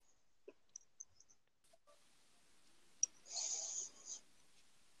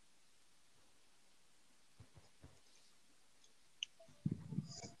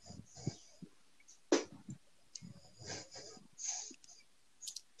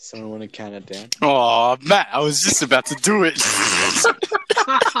Someone want to count it down? Oh, Matt, I was just about to do it.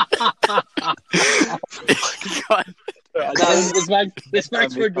 God. This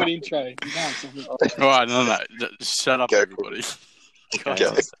makes for a good intro. All right, no. Shut up, Go. everybody. Okay.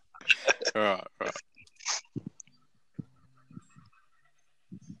 All right.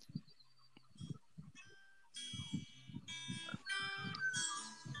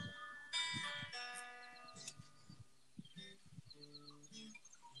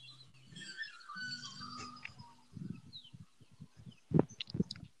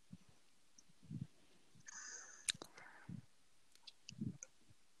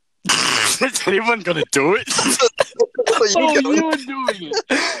 Is anyone gonna do it? You were doing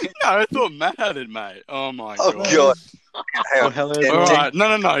it. I thought Matt had it, mate. Oh my Oh, god. God. Hang Well, on. hello, Yeah, All everyone.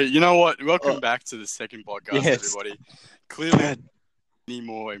 right, no. You know what? Welcome back to the second podcast, Yes. everybody. Clearly, any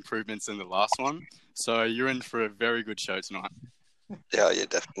more improvements than the last one, so you're in for a very good show tonight. Yeah,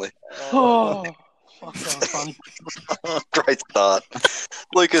 definitely. Oh, fuck, that was funny. Great start.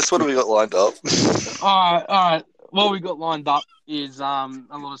 Lucas, what have we got lined up? All right. What we got lined up is a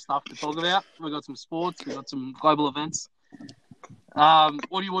lot of stuff to talk about. We got some sports. We got some global events. What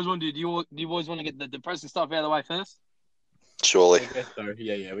do you boys want to do? Do you boys want to get the depressing stuff out of the way first, Surely. I guess so.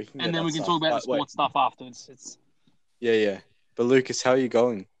 Yeah. We can. and then we can talk about the sports stuff afterwards? Yeah. But Lucas, how are you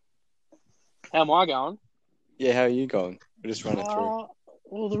going? How am I going? Yeah, how are you going? We'll just run it through.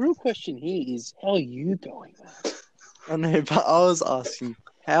 Well, the real question here is, how are you going? I know, but I was asking,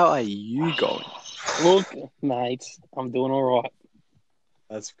 how are you going? Look, mate, I'm doing all right.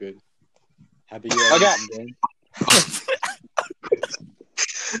 That's good. Happy you're Okay. again?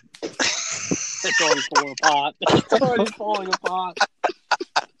 It's already falling apart.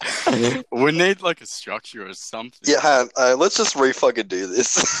 We need like a structure or something. Yeah, let's just re-fucking do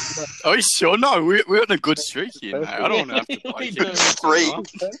this. Are you sure? No, we're on a good streak here, mate. I don't want to have to We play do. you. Streak.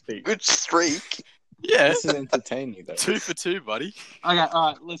 Perfect. Good streak. Yeah, This is entertaining, though. 2 for 2, buddy. Okay,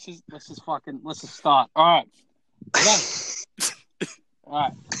 all right. Let's just start. All right. Okay. All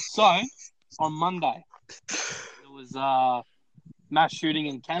right. So on Monday, there was mass shooting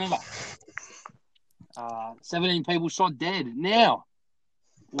in Canada. 17 people shot dead. Now,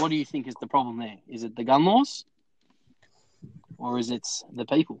 what do you think is the problem there? Is it the gun laws, or is it the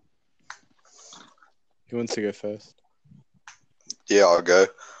people? Who wants to go first? Yeah, I'll go.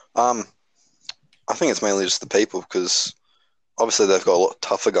 I think it's mainly just the people because obviously they've got a lot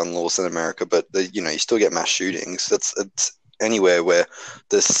tougher gun laws than America, but you still get mass shootings. It's anywhere where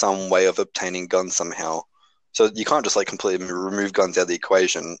there's some way of obtaining guns somehow. So you can't just like completely remove guns out of the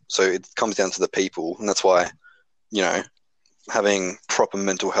equation. So it comes down to the people, and that's why having proper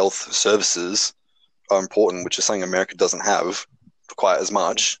mental health services are important, which is something America doesn't have quite as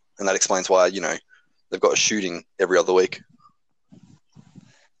much, and that explains why they've got a shooting every other week.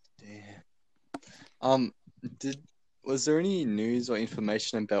 Damn. Was there any news or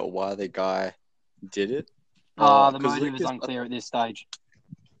information about why the guy did it? The 'cause motive is Lucas- unclear at this stage.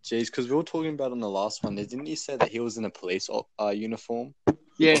 Jeez, because we were talking about on the last one. Didn't you say that he was in a police uniform?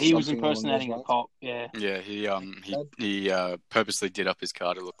 Yeah, Or he was something along those impersonating a lines? cop. Yeah. Yeah, he purposely did up his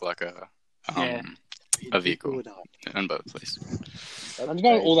car to look like a vehicle owned by the police. I'm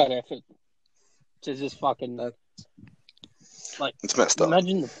going all that effort to just fucking It's messed up.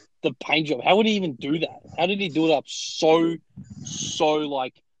 imagine the paint job. How would he even do that? How did he do it up so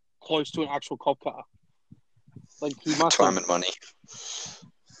like close to an actual cop car? Like he must Time have... and money.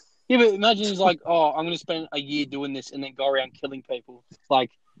 Yeah, but imagine he's like, oh, I'm going to spend a year doing this and then go around killing people.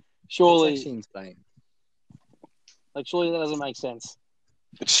 Like, surely, It's actually insane. surely that doesn't make sense.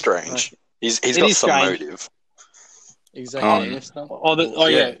 It's strange. Right. He's It got is some strange. motive. Exactly. And it's not-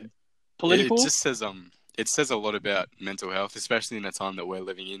 Political. It just says it says a lot about mental health, especially in a time that we're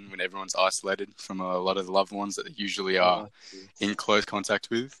living in when everyone's isolated from a lot of the loved ones that they usually are in close contact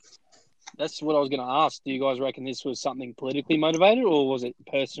with. That's what I was going to ask. Do you guys reckon this was something politically motivated or was it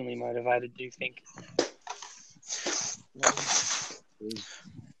personally motivated, do you think?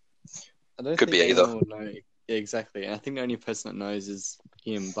 I don't Could think be either. anyone would know. Yeah, exactly. And I think the only person that knows is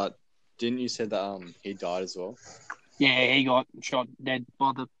him. But didn't you say that he died as well? Yeah, he got shot dead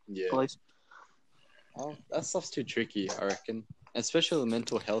by the police. Oh, that stuff's too tricky, I reckon. Especially with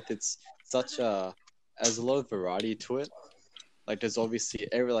mental health, it's there's a lot of variety to it. Like there's obviously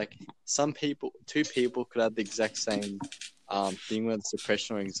two people could have the exact same thing with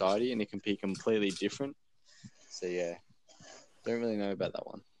depression or anxiety, and it can be completely different. So yeah, don't really know about that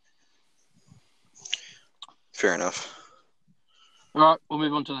one. Fair enough. All right, we'll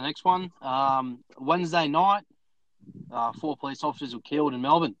move on to the next one. Wednesday night, 4 police officers were killed in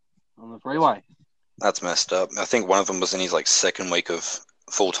Melbourne on the freeway. That's messed up. I think one of them was in his second week of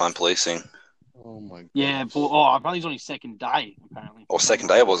full-time policing. Oh my god. Yeah, apparently he's on his second day, apparently. Or second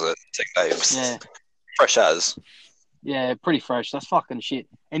day, was it? Second day. It was Yeah. fresh as. Yeah, pretty fresh. That's fucking shit.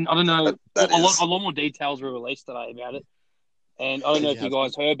 And I don't know, That a is. lot more details were released today about it. And I don't know Did if you you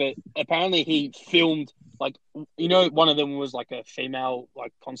have guys heard, but apparently he filmed, like, you know, one of them was like a female,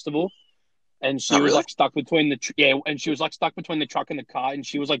 like, constable. And she Oh, was really? like stuck between and she was like stuck between the truck and the car, and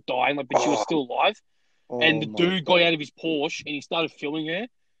she was like dying, like, but she was Oh. still alive. Oh And the my dude got God. out of his Porsche and he started filming her.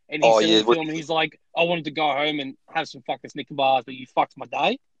 And he Oh, said yeah, in the film, he's like, I wanted to go home and have some fucking Snicker bars, but you fucked my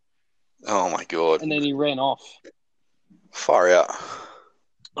day. Oh my god. And then he ran off. Far out.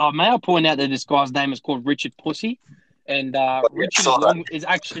 May I point out that this guy's name is called Richard Pussy, and Richard saw is long. Is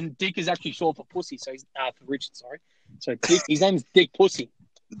actually and Dick is actually short for Pussy. So he's for Richard. Sorry. So Dick, his name's Dick Pussy.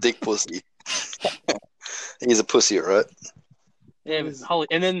 Dick pussy. He's a pussy, right? Yeah, holy.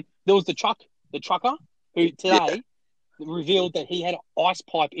 And then there was the trucker, who today revealed that he had an ice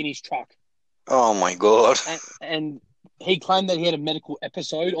pipe in his truck, Oh my god. and he claimed that he had a medical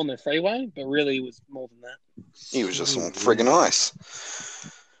episode on the freeway, but really it was more than that. He was just on friggin' ice.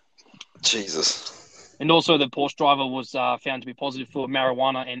 Jesus. And also, the Porsche driver was found to be positive for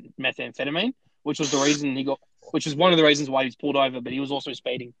marijuana and methamphetamine, which was one of the reasons why he was pulled over. But he was also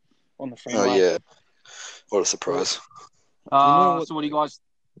speeding on the freeway. Oh yeah. What a surprise. So what do you guys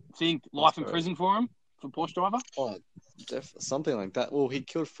think? Life in prison for him, for Porsche driver? Oh, something like that. Well, he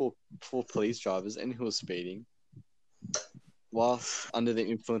killed four police drivers and he was speeding whilst under the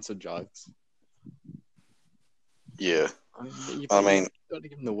influence of drugs. Yeah. You I mean, got to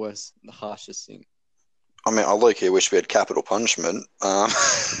give him the harshest thing. I low-key wish we had capital punishment.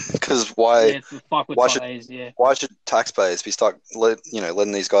 Because why should taxpayers be stuck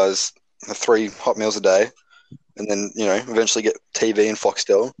letting these guys have 3 hot meals a day and then, eventually get TV and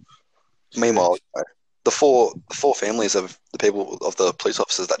Foxtel? Meanwhile, the four families of the people, of the police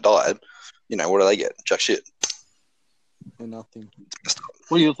officers that died, what do they get? Jack shit. Nothing.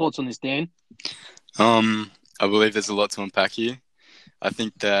 What are your thoughts on this, Dan? I believe there's a lot to unpack here. I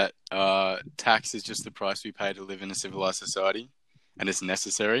think that tax is just the price we pay to live in a civilized society, and it's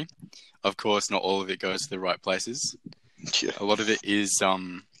necessary. Of course, not all of it goes to the right places. Yeah. A lot of it is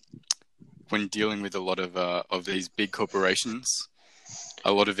when dealing with a lot of these big corporations,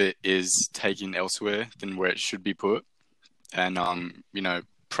 a lot of it is taken elsewhere than where it should be put. And,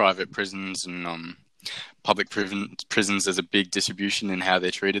 private prisons and public prisons, there's a big distribution in how they're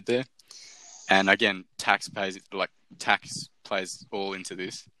treated there. And again, tax plays all into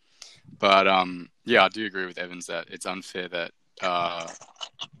this. But I do agree with Evans that it's unfair that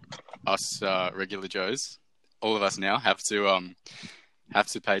us regular Joes, all of us now, have to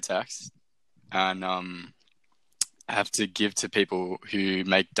pay tax and have to give to people who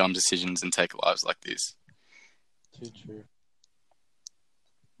make dumb decisions and take lives like this. Too true.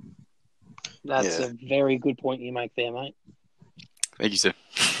 That's a very good point you make there, mate. Thank you, sir.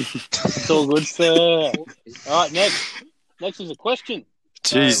 It's all good, sir. All right, next is a question.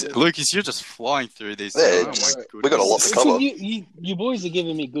 Jeez, Lucas, you're just flying through these. Yeah, my we got a lot to cover. You boys are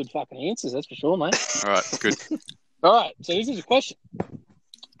giving me good fucking answers, that's for sure, mate. All right, good. All right, so this is a question.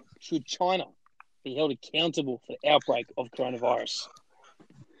 Should China be held accountable for the outbreak of coronavirus?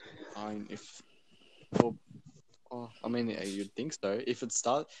 You'd think so. If it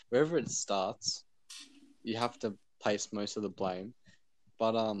starts, wherever it starts, you have to place most of the blame.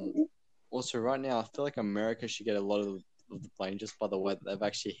 But also right now, I feel like America should get a lot of the blame just by the way that they've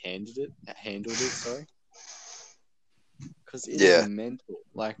actually handled it. Sorry, because it's mental.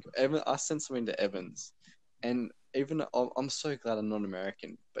 Like, I sent something to Evans, and even I'm so glad I'm not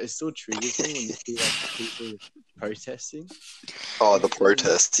American, but it still triggers me when you see like people protesting. Oh, the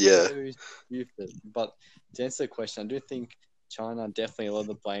protests, yeah. So stupid. But to answer the question, I do think China definitely a lot of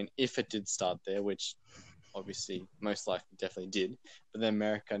the blame if it did start there, which obviously most likely definitely did. But then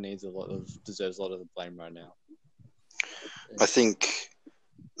America deserves a lot of the blame right now. I think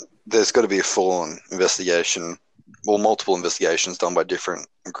there's got to be a full-on investigation, or multiple investigations done by different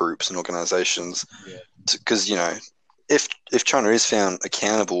groups and organizations. Because, if China is found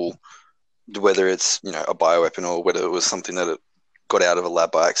accountable, whether it's, a bioweapon or whether it was something that it got out of a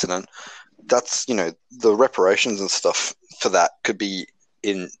lab by accident, that's, the reparations and stuff for that could be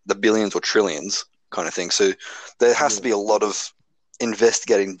in the billions or trillions kind of thing. So there has to be a lot of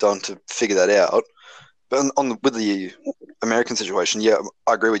investigating done to figure that out. But with the American situation, yeah,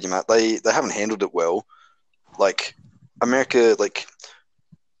 I agree with you, Matt. They haven't handled it well. Like, America,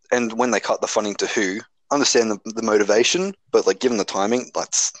 and when they cut the funding to WHO, understand the motivation, but given the timing,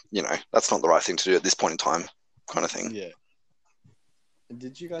 that's not the right thing to do at this point in time, kind of thing. Yeah.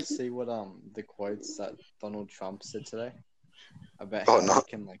 Did you guys see what the quotes that Donald Trump said today? about Oh, how no. they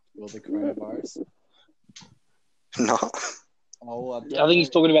can like kill the coronavirus? No. Oh, I don't Yeah, I think he's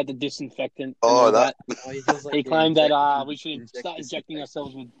know. talking about the disinfectant. And Oh, all that. Oh, he was like, He yeah, claimed that inject- we should inject start injecting disinfectant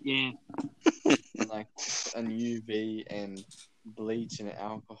ourselves with and like and UV and bleach and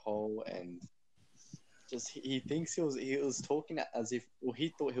alcohol and just he thinks he was talking as if he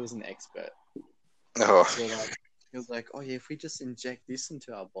thought he was an expert. Oh, So like he was like, oh yeah, if we just inject this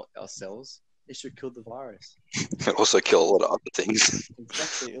into our cells, it should kill the virus. it also kill a lot of other things.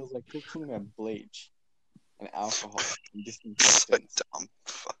 Exactly. It was like he was talking about bleach and alcohol and So disinfectants. dumb.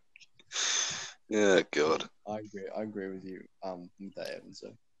 Fuck. Yeah, God. I agree with you with that, Evan.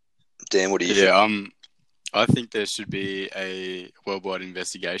 So Dan, what do you think? Yeah, I think there should be a worldwide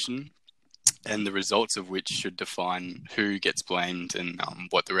investigation, and the results of which should define who gets blamed and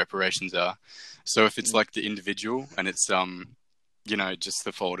what the reparations are. So if it's like the individual and it's just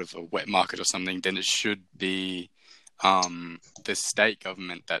the fault of a wet market or something, then it should be the state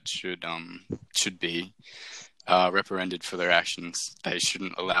government that should be reprimanded for their actions. They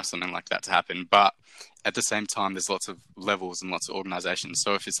shouldn't allow something like that to happen. But at the same time, there's lots of levels and lots of organizations.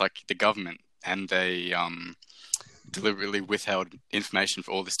 So if it's like the government and they deliberately withheld information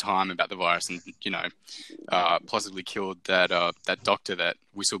for all this time about the virus and, possibly killed that doctor that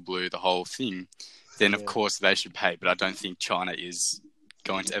whistle blew the whole thing, then of course they should pay. But I don't think China is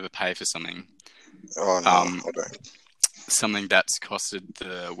going to ever pay for something. Oh, no, I don't. Something that's costed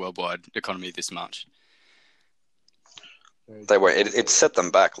the worldwide economy this much. They were. It set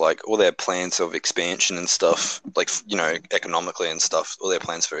them back. Like all their plans of expansion and stuff, like economically and stuff. All their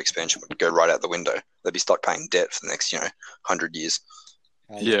plans for expansion would go right out the window. They'd be stuck paying debt for the next 100 years.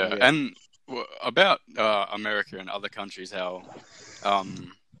 Yeah, and about America and other countries, how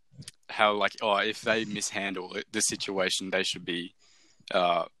if they mishandle the situation, they should be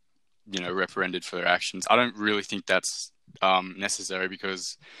reprimanded for their actions. I don't really think that's necessary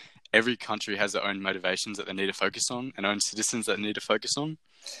because every country has their own motivations that they need to focus on and own citizens that they need to focus on.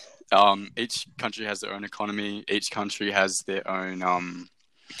 Each country has their own economy. Each country has their own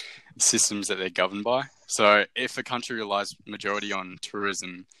systems that they're governed by. So if a country relies majority on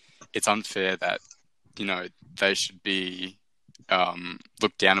tourism, it's unfair that, they should be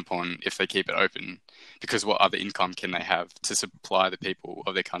looked down upon if they keep it open, because what other income can they have to supply the people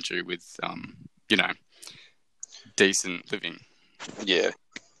of their country with, decent living? Yeah.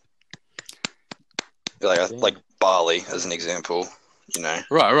 Like Bali as an example,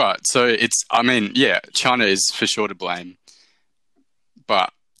 Right. So China is for sure to blame,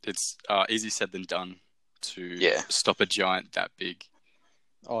 but it's easy said than done to stop a giant that big.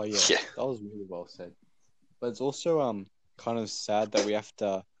 Oh yeah, that was really well said. But it's also kind of sad that we have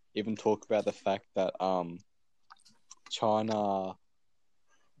to even talk about the fact that China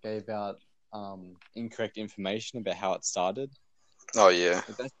gave out incorrect information about how it started. Oh yeah.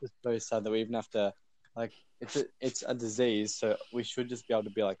 But that's just so sad that we even have to it's a disease, so we should just be able to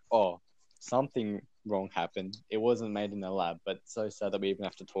be like, oh, something wrong happened. It wasn't made in the lab, but it's so sad that we even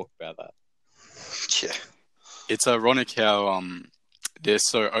have to talk about that. Yeah. It's ironic how they're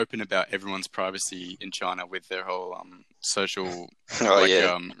so open about everyone's privacy in China with their whole social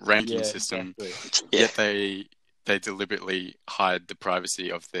ranking system. Exactly. Yet they deliberately hide the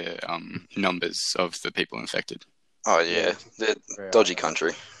privacy of their numbers of the people infected. Oh yeah, they're dodgy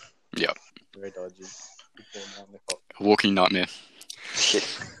country. Yeah. Very dodgy. A walking nightmare. Yeah.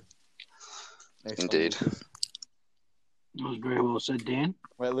 Indeed. That was very well said, Dan.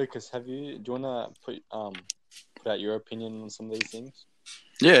 Wait, Lucas, do you wanna put out your opinion on some of these things?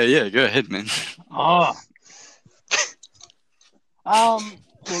 Yeah, go ahead, man.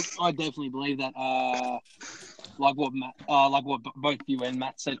 Look, I definitely believe that. Like what both you and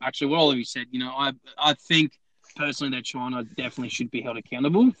Matt said. Actually, what all of you said. I think personally that China definitely should be held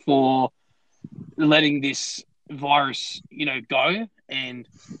accountable for letting this virus, go. And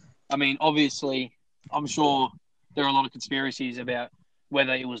I mean, obviously, I'm sure there are a lot of conspiracies about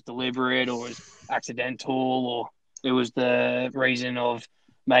whether it was deliberate or it was accidental or it was the reason of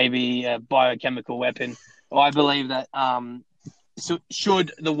maybe a biochemical weapon. I believe that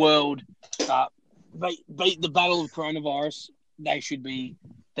should the world beat the battle of coronavirus, they should be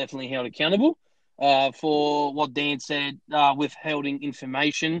definitely held accountable for what Dan said, withholding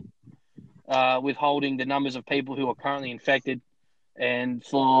information, withholding the numbers of people who are currently infected, and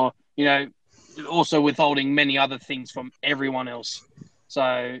for, also withholding many other things from everyone else.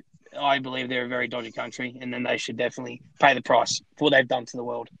 So I believe they're a very dodgy country, and then they should definitely pay the price for what they've done to the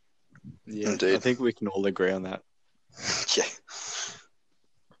world. Yeah, Indeed. I think we can all agree on that. Yeah.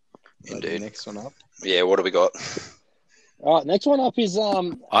 Indeed. Next one up. Yeah, what do we got? All right, next one up is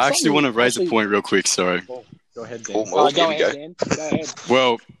I actually want to raise a point real quick. Sorry. Go ahead, Dan. Oh, well, here Go we ahead, go. Dan. Go ahead.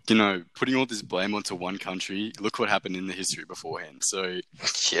 Well, putting all this blame onto one country, look what happened in the history beforehand. So,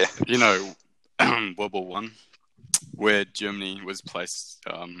 Yeah. World War One, where Germany was placed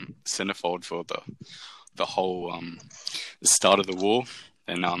centerfold for the whole the start of the war,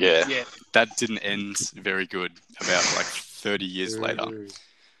 and Yeah. Yeah. that didn't end very good. About like 30 years later.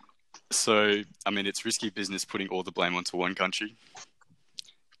 So, I mean, it's risky business putting all the blame onto one country,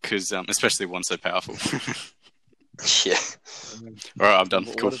 because especially one so powerful. Yeah. All right, I'm done.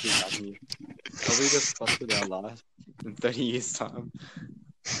 What Cool. have we done here? Are we just fucked with our life in 30 years' time?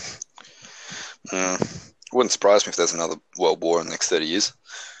 Wouldn't surprise me if there's another world war in the next 30 years.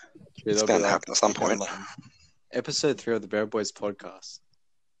 It's bound to happen at some point. Episode 3 of the Berra Boys podcast.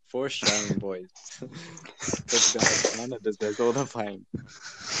 4 Australian boys. This guy Canada deserves all the fame.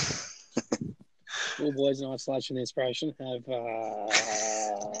 All boys in isolation and inspiration have.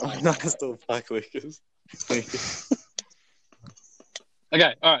 I'm not still fuck Lucas.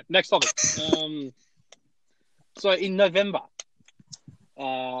 Okay, all right. Next topic. So in November,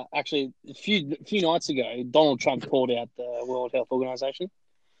 actually a few nights ago, Donald Trump called out the World Health Organization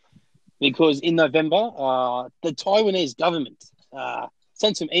because in November, the Taiwanese government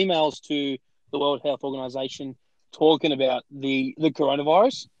sent some emails to the World Health Organization talking about the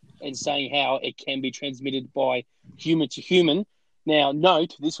coronavirus and saying how it can be transmitted by human to human. Now,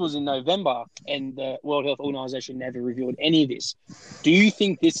 note, this was in November, and the World Health Organization never revealed any of this. Do you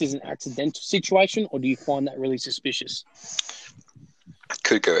think this is an accidental situation, or do you find that really suspicious?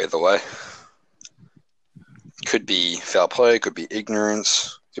 Could go either way. Could be foul play, could be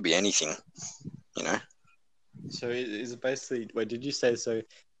ignorance, could be anything, So is it basically, wait, did you say so?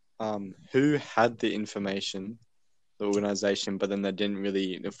 Who had the information, the organization, but then they didn't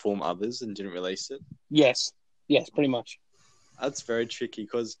really inform others and didn't release it? Yes, pretty much. That's very tricky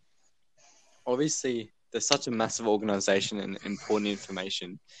because obviously there's such a massive organization and important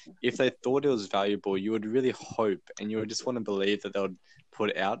information. If they thought it was valuable, you would really hope and you would just want to believe that they would put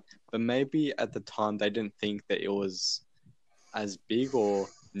it out. But maybe at the time they didn't think that it was as big or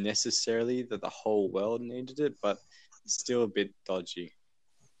necessarily that the whole world needed it, but still a bit dodgy.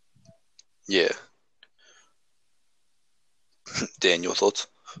 Yeah. Dan, your thoughts?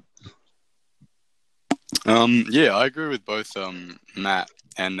 Yeah, I agree with both Matt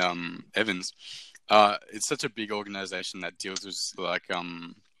and Evans. It's such a big organization that deals with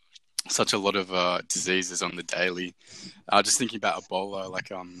such a lot of diseases on the daily. Just thinking about Ebola,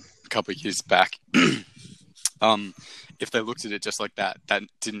 a couple of years back. If they looked at it just like that, that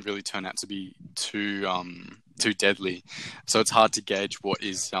didn't really turn out to be too deadly. So it's hard to gauge what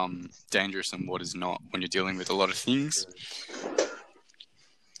is dangerous and what is not when you're dealing with a lot of things.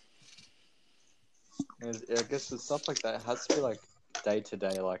 And I guess with stuff like that, it has to be like day to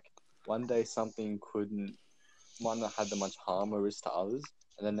day. Like one day something might not have that much harm or risk to others,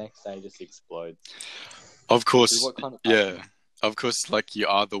 and the next day just explodes. Of course, What kind of yeah. Of course, you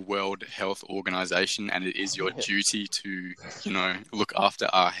are the World Health Organization, and it is your duty to, look after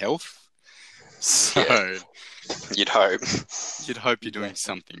our health. So You'd hope. You'd hope you're doing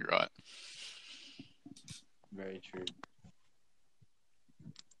something right. Very true.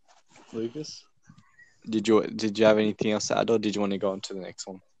 Lucas, did you have anything else to add, or did you want to go on to the next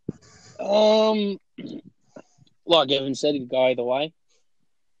one? Like Evan said, it could go either way.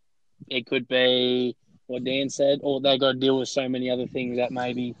 It could be what Dan said, or they got to deal with so many other things that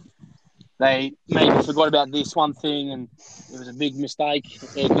maybe they forgot about this one thing and it was a big mistake.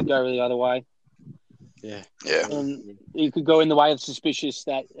 It could go the other way. Yeah. It could go in the way of suspicious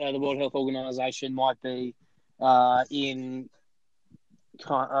that the World Health Organization might be in.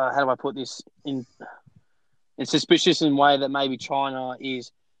 How do I put this? In suspicious in a way that maybe China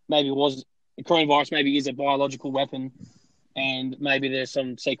was the coronavirus maybe is a biological weapon, and maybe there's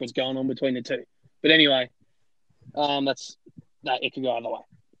some secrets going on between the two. But anyway, it could go either way.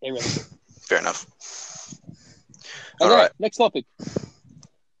 It really could. Fair enough. Okay, All right. next topic.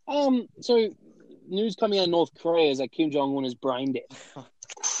 So news coming out of North Korea is that Kim Jong-un is brain dead.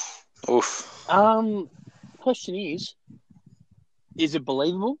 Oof. Question is it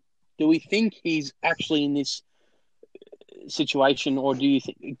believable? Do we think he's actually in this situation, or do you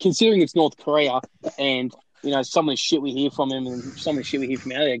think, considering it's North Korea and some of the shit we hear from him and some of the shit we hear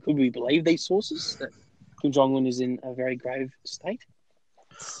from out there, could we believe these sources that Kim Jong-un is in a very grave state?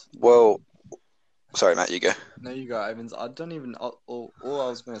 Well, sorry, Matt, you go. No, you go, Evans. I don't even. All I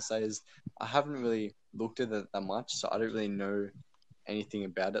was going to say is I haven't really looked at it that much, so I don't really know anything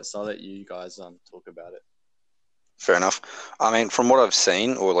about it. So I'll let you guys talk about it. Fair enough. I mean, from what I've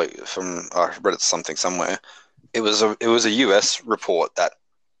seen, or I read it somewhere, it was a US report that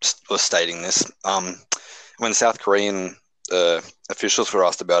was stating this. It when South Korean officials were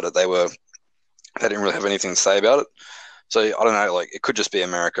asked about it, they didn't really have anything to say about it. So I don't know, like it could just be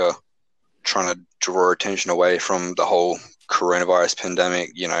America trying to draw attention away from the whole coronavirus pandemic,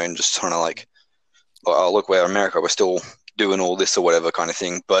 and just trying to like, oh, look, we're America, we're still doing all this or whatever kind of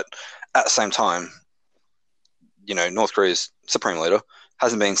thing. But at the same time, North Korea's supreme leader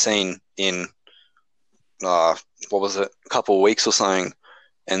hasn't been seen in what was it, a couple of weeks or something,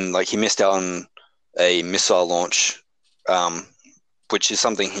 and like he missed out on a missile launch, which is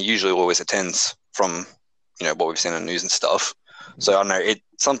something he usually always attends from what we've seen on the news and stuff. So I don't know,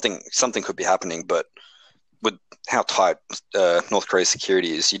 something could be happening, but with how tight North Korea's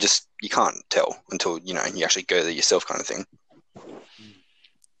security is, you can't tell until you actually go there yourself, kind of thing.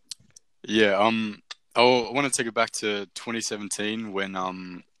 Yeah. I want to take it back to 2017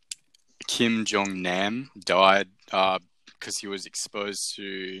 when Kim Jong Nam died because he was exposed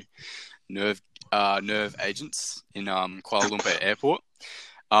to nerve agents in Kuala Lumpur airport.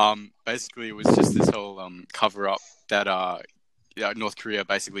 Basically, it was just this whole cover up that North Korea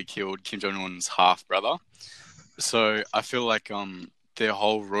basically killed Kim Jong Un's half brother. So I feel like their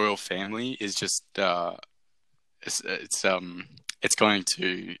whole royal family is just it's going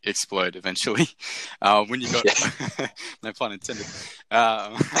to explode eventually. When you got no pun intended.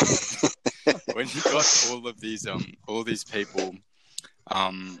 When you got all these people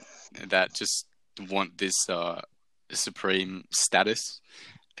that just want this supreme status,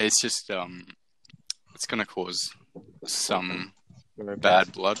 it's just it's going to cause some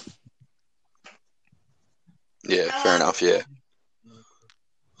bad blood. Yeah, fair enough. Yeah.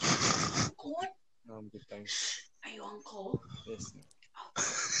 Good thanks. Are you on call? Yes.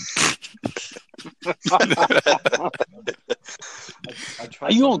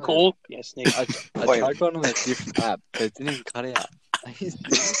 Are you on call? Yes, Nick. I tried going on a different app, but it didn't cut out. I'm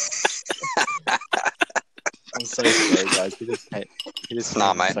so sorry, guys.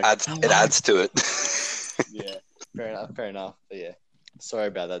 Nah, mate. It adds to it. Yeah, fair enough. But yeah, sorry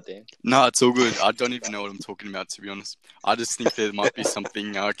about that, Dan. No, it's all good. I don't even know what I'm talking about, to be honest. I just think there might be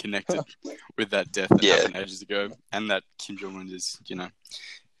something connected with that death that happened ages ago, and that Kim Jong Un is,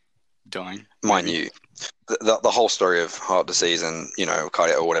 dying. Mind you, the whole story of heart disease and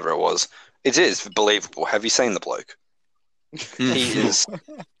cardiac or whatever it was, it is believable. Have you seen the bloke?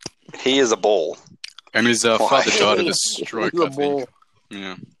 He is a ball. And his father died of a stroke, I think.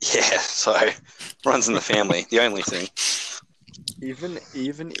 Yeah. Yeah, so runs in the family. The only thing. Even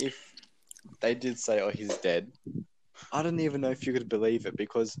if they did say, "Oh, he's dead," I don't even know if you could believe it,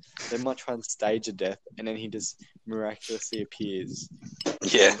 because they might try and stage a death, and then he just miraculously appears.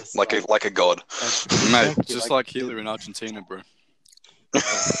 Yeah, like a god. Mate, just like Hitler in Argentina, bro.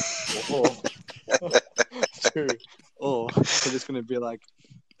 True. Or they're just gonna be like,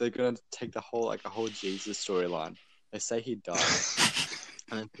 they're gonna take the whole a whole Jesus storyline. They say he died,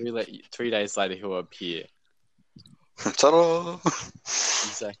 and then 3 days later he'll appear. Ta-da!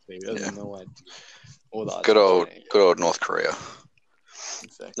 Exactly. We have no idea. All that. Good old North Korea.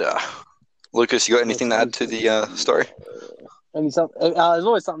 Exactly. Yeah. Lucas, you got anything to add to the story? There's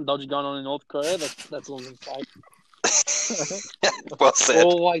always something dodgy going on in North Korea. That's all I'm going to say. Well said.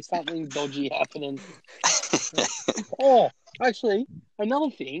 Always something dodgy happening. Oh, actually, another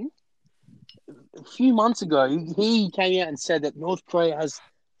thing. A few months ago, he came out and said that North Korea has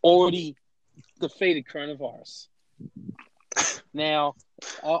already defeated coronavirus. Now,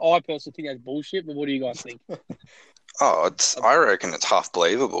 I personally think that's bullshit, but what do you guys think? I reckon it's half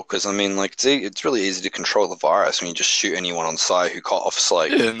believable, because I mean, like, it's really easy to control the virus when you just shoot anyone on sight who coughs.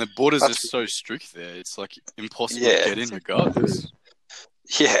 Like, yeah, and the borders are so strict there; it's like impossible to get in, regardless.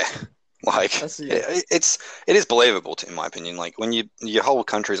 Yeah, like it is believable in my opinion. Like when your whole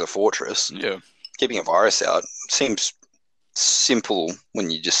country's a fortress, yeah, keeping a virus out seems simple when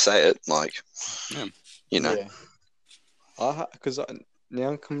you just say it. Like, Yeah. Because now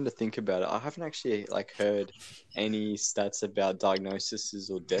I'm coming to think about it, I haven't actually heard any stats about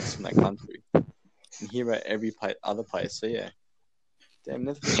diagnoses or deaths from that country. And hear about every other place. So yeah, damn,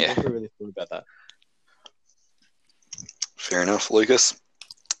 never really thought about that. Fair enough, Lucas.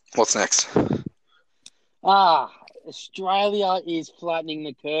 What's next? Australia is flattening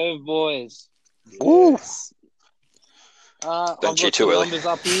the curve, boys. Yes. I've got some numbers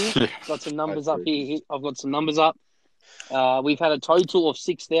up here. Got some numbers up here. I've got some numbers up. We've had a total of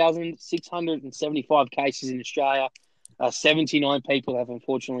 6,675 cases in Australia. 79 people have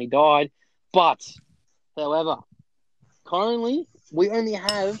unfortunately died. But, however, currently we only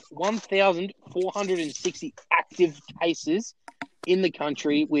have 1,460 active cases in the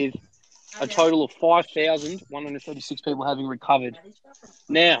country, with a total of 5,136 people having recovered.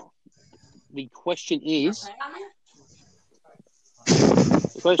 Now, the question is.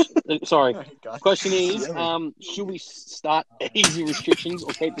 The question is, should we start easy restrictions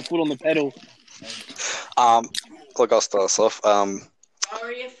or keep the foot on the pedal? Look, I'll start us off.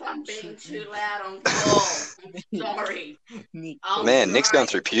 Sorry if I'm being too loud on call. I'm sorry. Man, Nick's going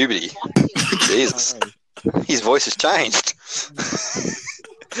through puberty. Jesus. His voice has changed.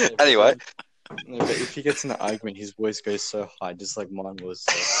 Anyway. No, but if he gets in an argument, his voice goes so high, just like mine was.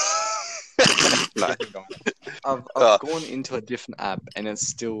 So. No. I've gone into a different app, and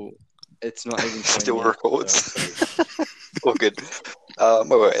it's not even still records. All good.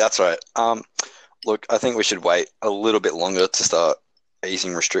 Wait, that's right. Look, I think we should wait a little bit longer to start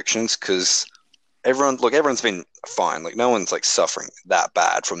easing restrictions because everyone's been fine. Like, no one's like suffering that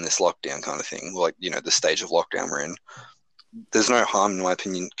bad from this lockdown kind of thing. Like, the stage of lockdown we're in. There's no harm, in my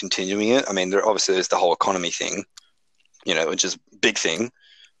opinion, continuing it. I mean, there's the whole economy thing, which is a big thing.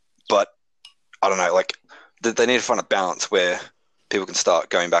 But I don't know, like, they need to find a balance where people can start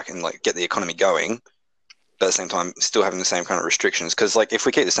going back and like get the economy going, but at the same time still having the same kind of restrictions. Because like, if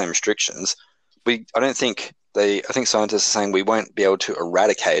we keep the same restrictions, I think scientists are saying we won't be able to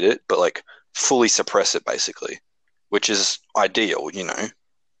eradicate it, but like fully suppress it, basically, which is ideal,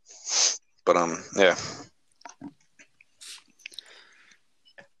 But yeah.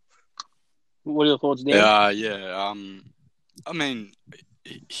 What are your thoughts, Dan? Yeah. I mean,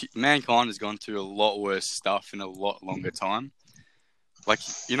 mankind has gone through a lot worse stuff in a lot longer time. Like,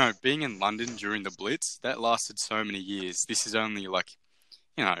 being in London during the Blitz, that lasted so many years. This is only like,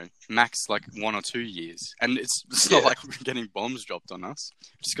 max like 1 or 2 years. And it's not like we're getting bombs dropped on us.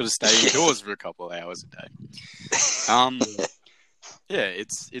 We've just got to stay indoors for a couple of hours a day.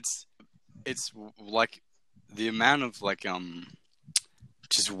 It's like the amount of like,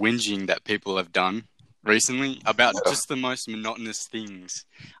 just whinging that people have done recently about just the most monotonous things.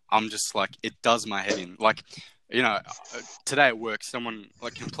 I'm just like, it does my head in. Like, today at work, someone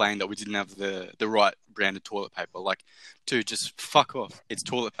like complained that we didn't have the right brand of toilet paper. Like, dude, just fuck off. It's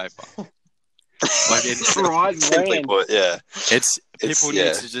toilet paper. Like, it's right, simply put, yeah. It's people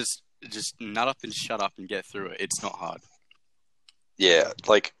need to just nut up and shut up and get through it. It's not hard. Yeah,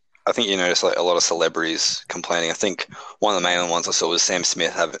 like, I think you notice like a lot of celebrities complaining. I think one of the main ones I saw was Sam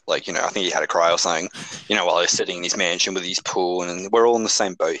Smith have like, I think he had a cry or something, while he was sitting in his mansion with his pool, and we're all in the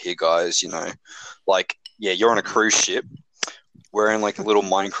same boat here, guys, Like, yeah, you're on a cruise ship. We're in like a little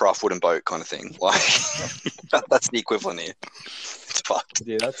Minecraft wooden boat kind of thing. Like, that's the equivalent here. It's fucked.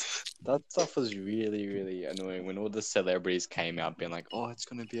 Yeah, that stuff was really, really annoying when all the celebrities came out being like, "Oh, it's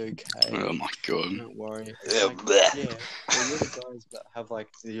gonna be okay. Oh my god, don't worry." Yeah, like, well, you're the guys that have like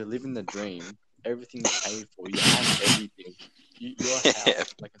you're living the dream. Everything's paid for. You have everything. You're a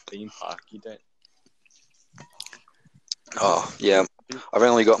house, like a theme park. You don't. Oh yeah, I've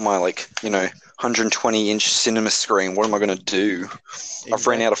only got my 120-inch cinema screen. What am I gonna do? Exactly. I've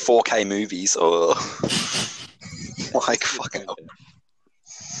ran out of 4K movies. Or like fucking hell.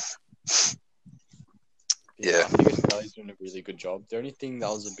 Yeah. I think Australia's doing a really good job. The only thing that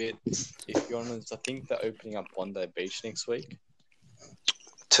was a bit iffy on is I think they're opening up Bondi Beach next week.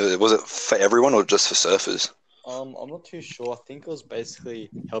 Was it for everyone or just for surfers? I'm not too sure. I think it was basically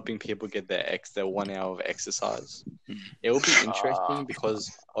helping people get their 1 hour of exercise. It will be interesting because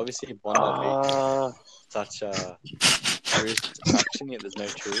obviously Bondi Beach is such a tourist attraction, yet there's no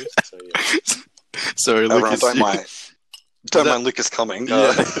tourists. So yeah. Sorry, Lucas. Don't mind Lucas coming.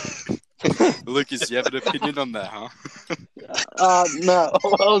 Yeah. Lucas, you have an opinion on that, huh? No.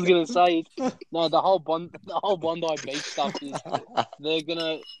 What I was gonna say is no. The whole Bondi Beach stuff is they're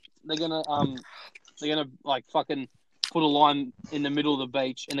gonna like fucking put a line in the middle of the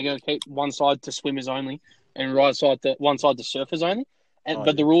beach, and they're gonna keep one side to swimmers only, and one side to surfers only.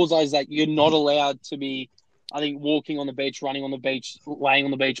 But the rules is that you're not allowed to be, I think, walking on the beach, running on the beach, laying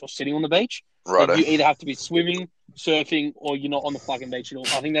on the beach, or sitting on the beach. Right. Like, you either have to be swimming, surfing, or you're not on the fucking beach at all.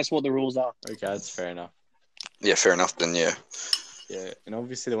 I think that's what the rules are. Okay, that's fair enough. Yeah, fair enough then. Yeah. Yeah, and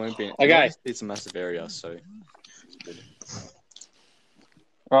obviously there won't be. Okay. It's a massive area, so it's good.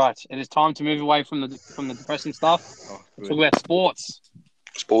 Right, it is time to move away from the depressing stuff. Let's talk about sports.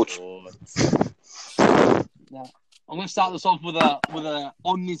 Sports. Now, I'm going to start this off with a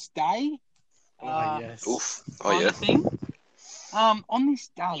on this day. Yes. Oof. Oh yeah. Thing. On this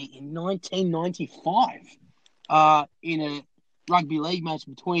day in 1995, in a rugby league match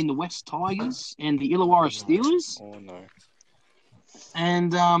between the West Tigers and the Illawarra Steelers. Oh no.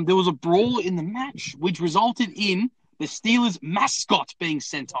 And there was a brawl in the match, which resulted in the Steelers mascot being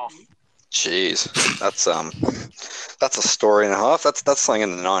sent off. Jeez, that's a story and a half. That's something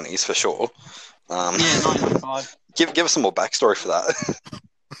in the 90s for sure. Yeah, 1995. Give us some more backstory for that.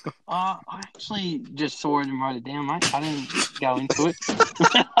 I actually just saw it and wrote it down, mate. I didn't go into it.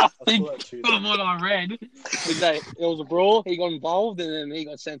 I think that too, from what I read was that it was a brawl. He got involved and then he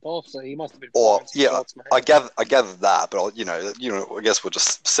got sent off. So he must have been. Or firing some yeah, shots, mate. I gather that, but I guess we'll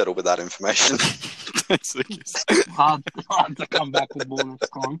just settle with that information. Hard to come back with more next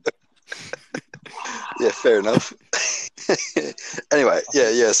time. Yeah, fair enough. Anyway,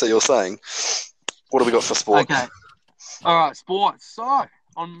 yeah. So you're saying, what have we got for sport? Okay. All right, sports. So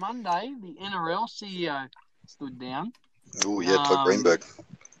on Monday, the NRL CEO stood down. Oh yeah, Todd Greenberg.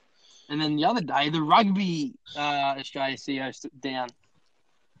 And then the other day, the Rugby Australia CEO stood down.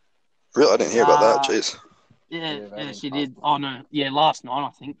 Really, I didn't hear about that. Jeez. Yeah, she did. Oh no, yeah, last night I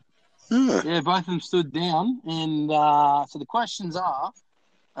think. Yeah, both of them stood down, and so the questions are,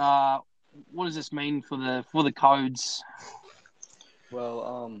 what does this mean for the codes?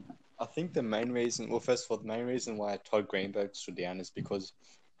 Well, I think the main reason. Well, first of all, the main reason why Todd Greenberg stood down is because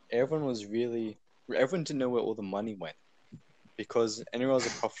everyone didn't know where all the money went, because NRL is a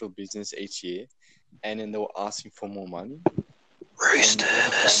profitable business each year, and then they were asking for more money.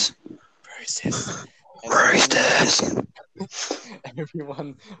 Roosters.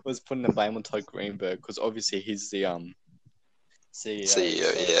 Everyone was putting the blame on Todd Greenberg because obviously he's the CEO.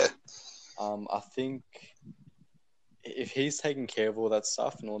 CEO, yeah. I think if he's taking care of all that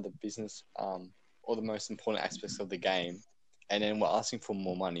stuff and all the business, all the most important aspects of the game, and then we're asking for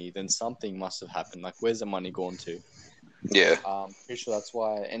more money, then something must have happened. Like, where's the money gone to? Yeah. Pretty sure that's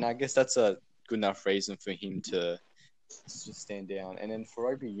why, and I guess that's a good enough reason for him to stand down. And then for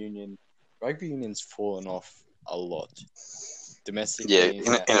rugby union's fallen off a lot domestically. Yeah,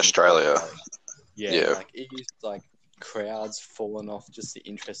 in Australia. Yeah, like it used like crowds fallen off, just the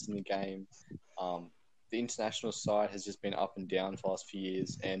interest in the game. The international side has just been up and down for the last few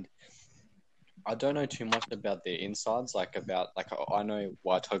years, and I don't know too much about their insides, I know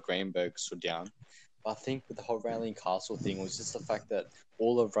why Todd Greenberg stood down. But I think with the whole Rayleigh Castle thing was just the fact that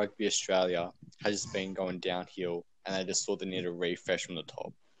all of Rugby Australia has just been going downhill, and they just thought they needed a refresh from the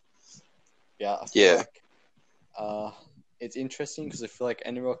top. Yeah, I feel like it's interesting because I feel like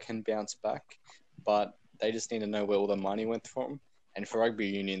NRL can bounce back, but they just need to know where all the money went from. And for rugby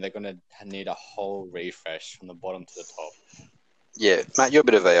union, they're going to need a whole refresh from the bottom to the top. Yeah, Matt, you're a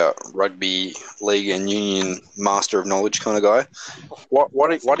bit of a rugby league and union master of knowledge kind of guy.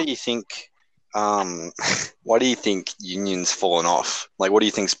 Why do you think? Why do you think union's fallen off? Like, what do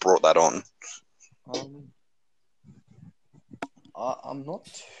you think's brought that on? I'm not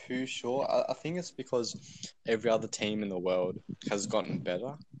too sure. I think it's because every other team in the world has gotten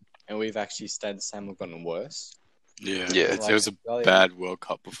better, and we've actually stayed the same. We've gotten worse. Yeah. Like, It was a bad World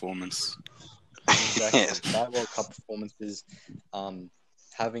Cup performance. Exactly. Bad World Cup performances.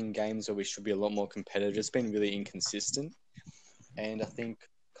 Having games where we should be a lot more competitive. It's been really inconsistent, and I think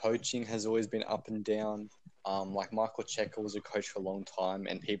coaching has always been up and down. Like Michael Checker was a coach for a long time,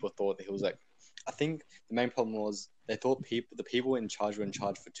 and people thought that he was like. I think the main problem was they thought the people in charge were in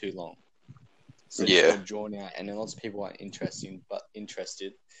charge for too long. So they were drawn out, and then lots of people aren't interested.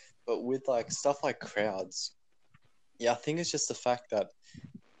 But with like stuff like crowds, I think it's just the fact that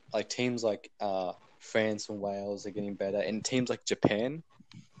like teams like France and Wales are getting better, and teams like Japan,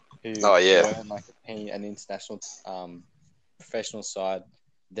 who weren't like an international professional side,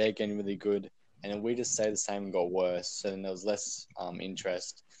 they're getting really good, and then we just stayed the same and got worse. So then there was less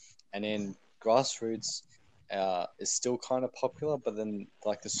interest, and then grassroots is still kind of popular, but then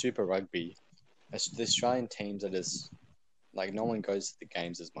like the Super Rugby, the Australian teams are just like no one goes to the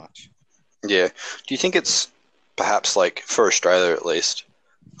games as much. Yeah. Do you think it's perhaps like for Australia at least,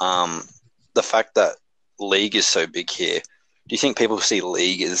 the fact that league is so big here? Do you think people see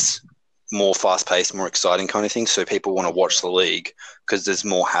league as more fast-paced, more exciting kind of thing, so people want to watch the league because there's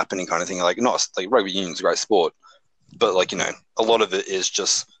more happening kind of thing? Like, not like rugby union's a great sport, but like, a lot of it is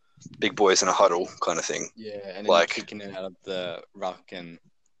just big boys in a huddle kind of thing. Yeah, and then like kicking it out of the ruck and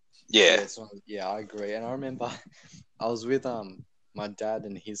yeah, I agree. And I remember I was with my dad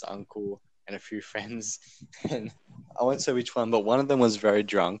and his uncle and a few friends, and I won't say which one, but one of them was very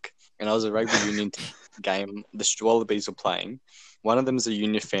drunk, and I was a rugby union game. The Wallabies were playing. One of them is a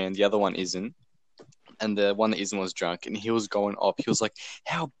union fan, the other one isn't. And the one that isn't was drunk, and he was going up. He was like,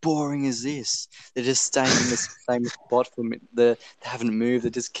 "How boring is this? They're just staying in the same spot for me. They haven't moved.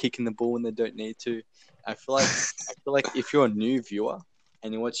 They're just kicking the ball when they don't need to." I feel like if you're a new viewer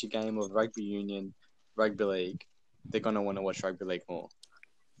and you watch a game of rugby union, rugby league, they're gonna want to watch rugby league more.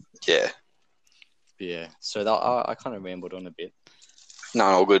 Yeah. So I kind of rambled on a bit. No,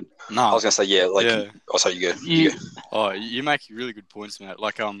 all good. No, I was gonna say I'll say you go. Oh, you make really good points, Matt.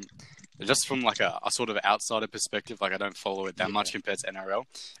 Like just from like a sort of outsider perspective, like I don't follow it that much compared to NRL.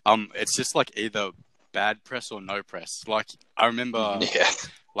 It's just like either bad press or no press. Like I remember,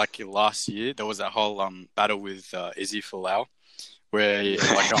 like last year there was that whole battle with Izzy Folau, where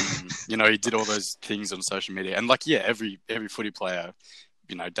like you know, he did all those things on social media, and like every footy player,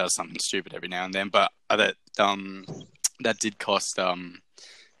 you know, does something stupid every now and then, but that did cost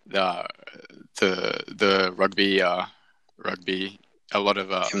the rugby a lot of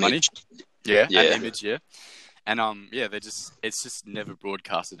money, and image, and it's just never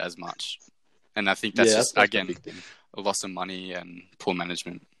broadcasted as much, and I think that's just again a loss of money and poor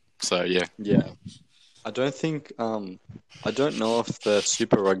management. So I don't think I don't know if the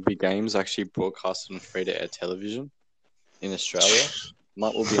Super Rugby games actually broadcasted on free-to-air television in Australia.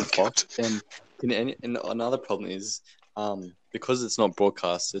 Might all be in Fox. And another problem is because it's not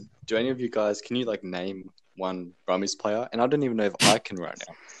broadcasted. Do any of you guys can you like name one Brumbies player? And I don't even know if I can right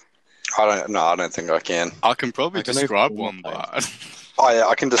now. I don't think I can. I can probably describe one, but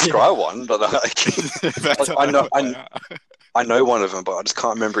I can describe one, but I know one of them, but I just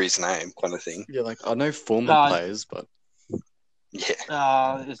can't remember his name, kind of thing. Yeah, like I know former players, but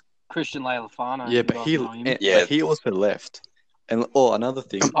it's Christian Leilufano. Yeah, but he also left. And another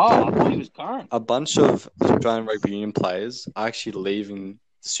thing. I thought he was current. A bunch of Australian rugby union players are actually leaving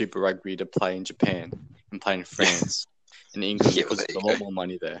Super Rugby to play in Japan and play in France and England because there's a lot more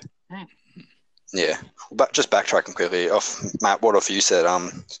money there. Yeah, but just backtracking quickly off Matt, what you said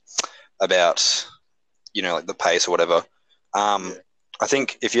about like the pace or whatever. I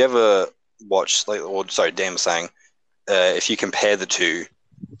think if you ever watch Dan was saying if you compare the two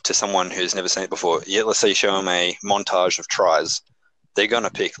to someone who's never seen it before, let's say you show them a montage of tries, they're gonna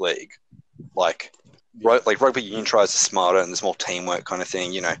pick league. Like rugby union tries are smarter and there's more teamwork kind of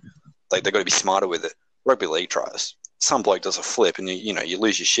thing. Like they've got to be smarter with it. Rugby league tries, some bloke does a flip and you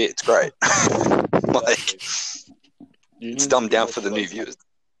lose your shit. It's great. It's dumbed down for the new viewers.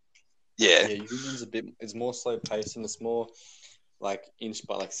 Yeah, union's it's more slow paced and it's more like inch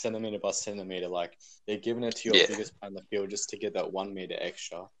by like centimeter by centimeter. Like they're giving it to your biggest player in the field just to get that 1 meter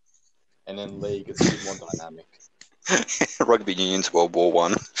extra. And then league is a bit more dynamic. Rugby union's World War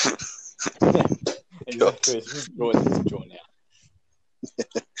One. Exactly. It's drawn out.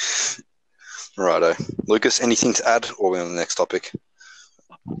 Righto. Lucas, anything to add or we're on the next topic?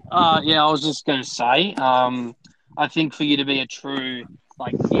 I was just going to say, I think for you to be a true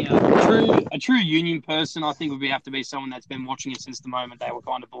union person, I think would have to be someone that's been watching it since the moment they were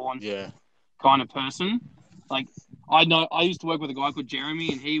kind of born. Yeah. Kind of person. Like I know, I used to work with a guy called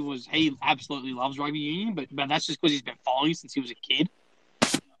Jeremy, and he absolutely loves rugby union, but that's just because he's been following since he was a kid.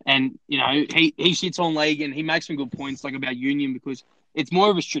 And he shits on league, and he makes some good points like about union because it's more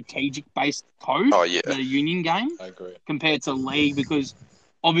of a strategic based code than a union game. I agree. Compared to league, because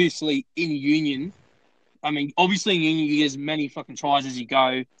obviously in union you get as many fucking tries as you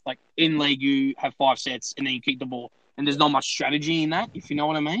go. Like in league, you have 5 sets and then you kick the ball, and there's not much strategy in that, if you know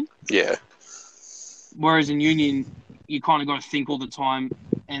what I mean. Yeah. Whereas in union, you kind of got to think all the time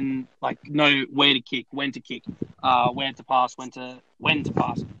and like know where to kick, when to kick, where to pass, when to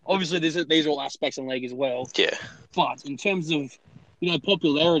pass. Obviously, these are all aspects in league as well. Yeah. But in terms of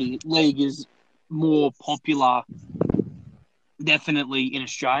popularity, league is more popular. Definitely in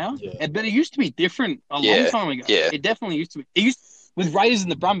Australia, but it used to be different a long time ago. Yeah. It definitely used to be. With Raiders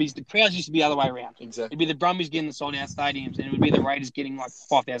and the Brumbies, the crowds used to be the other way around. Exactly. It'd be the Brumbies getting the sold-out stadiums, and it would be the Raiders getting like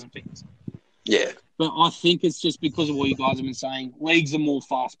 5,000 fans. Yeah. But I think it's just because of what you guys have been saying. League's a more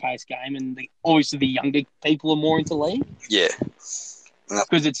fast-paced game, and obviously the younger people are more into league. Yeah.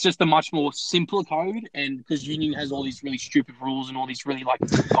 Because it's just a much more simpler code, and because union has all these really stupid rules and all these really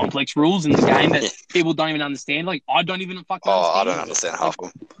complex rules in the game that people don't even understand. Like I don't even fucking understand. I don't understand half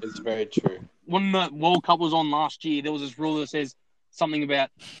of them. It's very true. When the World Cup was on last year, there was this rule that says something about,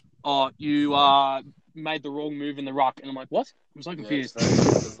 you made the wrong move in the ruck, and I'm like, what? I'm so confused.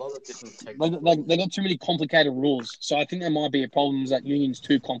 There's a lot of different techniques. They got too many complicated rules, so I think there might be a problem that union's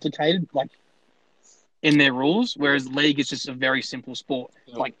too complicated, in their rules, whereas league is just a very simple sport.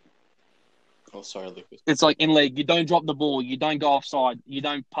 Sorry, Lucas. It's like in league, you don't drop the ball, you don't go offside, you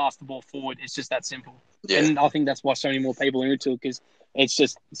don't pass the ball forward. It's just that simple. Yeah. And I think that's why so many more people are into it, because it's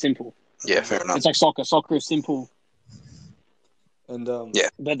just simple. Yeah, fair enough. It's like soccer. Soccer is simple. And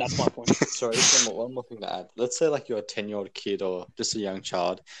but that's my point. Sorry, just one more thing to add. Let's say you're a 10-year-old kid or just a young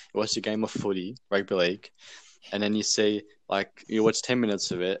child. You watch a game of footy, rugby league, and then you see you watch 10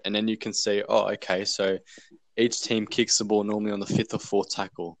 minutes of it, and then you can see, okay, so each team kicks the ball normally on the 5th or 4th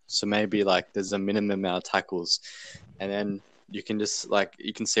tackle. So maybe there's a minimum amount of tackles, and then you can just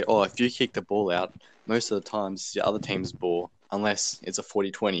you can say, if you kick the ball out, most of the times it's the other team's ball. unless it's a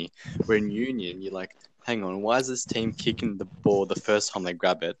 40-20. Where in union, you're like, hang on, why is this team kicking the ball the first time they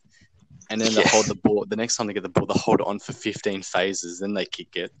grab it? And then they hold the ball, the next time they get the ball, they hold it on for 15 phases, then they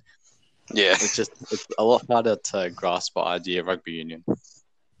kick it. Yeah. It's a lot harder to grasp the idea of rugby union.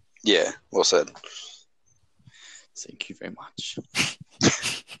 Yeah, well said. Thank you very much.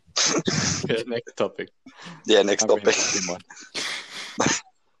 Okay, next topic. Yeah, next topic.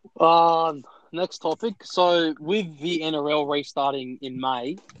 Next topic. So, with the NRL restarting in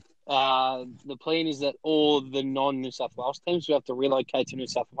May, the plan is that all the non-New South Wales teams will have to relocate to New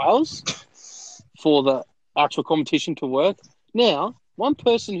South Wales for the actual competition to work. Now, one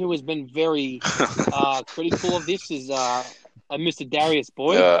person who has been very critical of this is Mr. Darius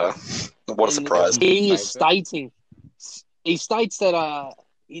Boyd. What a surprise. He states that,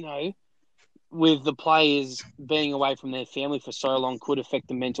 with the players being away from their family for so long could affect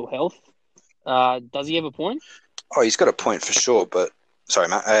the mental health. Does he have a point? Oh, he's got a point for sure, but... Sorry,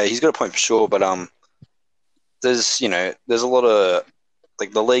 Matt. He's got a point for sure, but there's a lot of...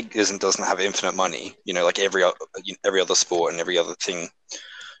 Like, the league doesn't have infinite money, like every other sport and every other thing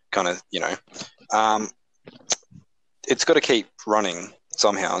kind of, it's got to keep running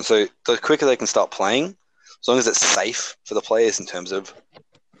somehow. And so the quicker they can start playing, as long as it's safe for the players in terms of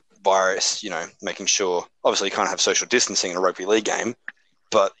virus, making sure, obviously you can't have social distancing in a rugby league game,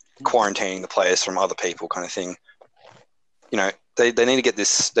 but quarantining the players from other people kind of thing, they need to get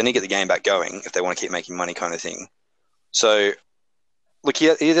the game back going if they want to keep making money kind of thing. So, look,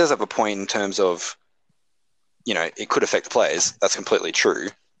 he does have a point in terms of, it could affect the players. That's completely true.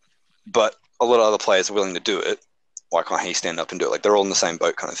 But a lot of other players are willing to do it. Why can't he stand up and do it? Like, they're all in the same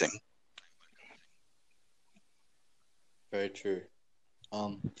boat kind of thing. Very true.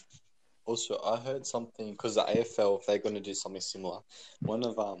 Also, I heard something, because the AFL, if they're going to do something similar, one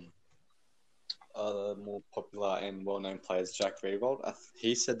of the more popular and well-known players, Jack Riewoldt,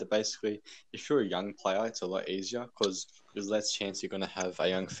 he said that basically if you're a young player, it's a lot easier because there's less chance you're going to have a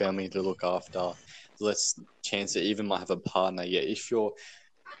young family to look after, there's less chance that you even might have a partner. Yeah, if you're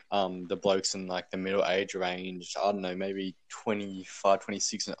the blokes in like the middle age range, I don't know, maybe 25,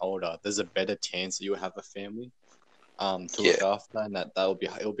 26 and older, there's a better chance that you'll have a family to look after, and it'll be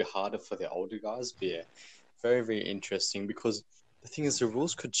harder for the older guys. But yeah, very, very interesting, because the thing is the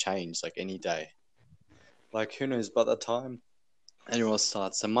rules could change like any day. Like, who knows, by the time anyone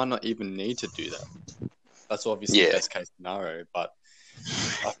starts, they might not even need to do that. That's obviously the best case scenario, but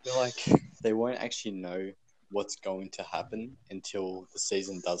I feel like they won't actually know what's going to happen until the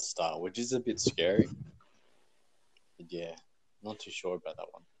season does start, which is a bit scary. But yeah, not too sure about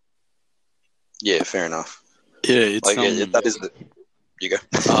that one. Yeah, fair enough. Yeah, it's like, that is the... You go.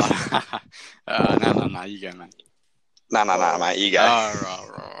 No, you go, mate. No, mate, you go.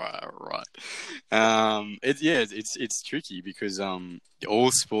 Right. It's tricky because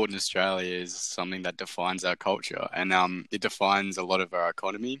all sport in Australia is something that defines our culture, and it defines a lot of our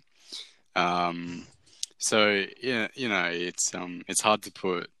economy. So yeah, it's hard to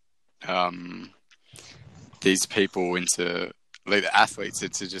put these people into, like, the athletes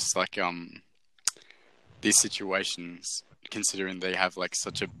into just like these situations, considering they have like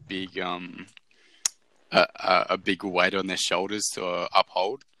such a big a big weight on their shoulders to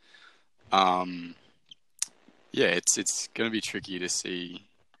uphold. It's going to be tricky to see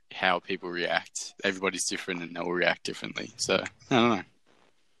how people react. Everybody's different and they'll react differently. So I don't know.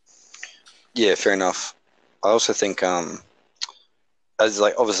 Yeah, fair enough. I also think as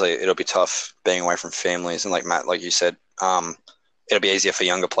like, obviously it'll be tough being away from families, and like Matt, like you said, it'll be easier for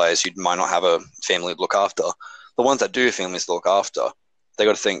younger players who might not have a family to look after. The ones that do have families to look after, they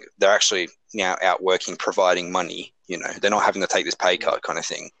got to think they're actually now out working, providing money. They're not having to take this pay cut kind of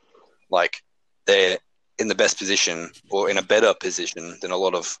thing. Like, they're in the best position or in a better position than a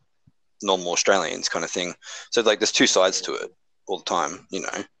lot of normal Australians kind of thing. So like, there's two sides to it all the time,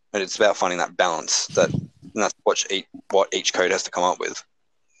 and it's about finding that balance, and that's what each code has to come up with.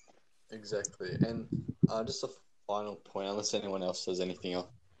 Exactly. And just a final point, unless anyone else has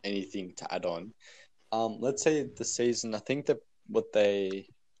anything to add on. Let's say the season, I think that what they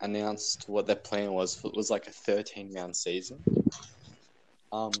announced, what their plan was like a 13-round season.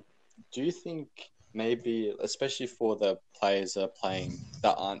 Do you think maybe, especially for the players that are playing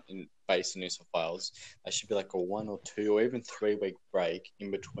that aren't based in New South Wales, there should be like a 1 or 2 or even 3-week break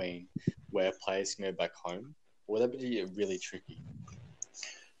in between where players can go back home? Or would that be really tricky?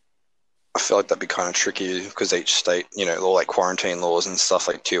 I feel like that'd be kind of tricky because each state, all like quarantine laws and stuff,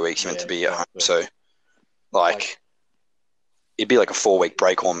 like 2 weeks you're meant to be at home. So like it'd be like a 4-week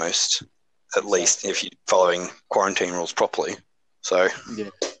break almost, at least, if you're following quarantine rules properly. So yeah.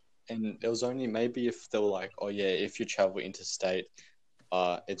 and it was only maybe if they were like, oh yeah, if you travel interstate,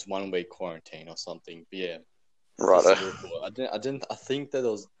 it's 1 week quarantine or something. But yeah, Right. that's the report. I think that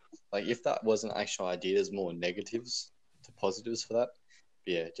there was like if that was an actual idea, there's more negatives to positives for that.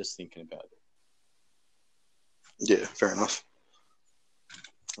 But yeah, just thinking about it. Yeah, fair enough.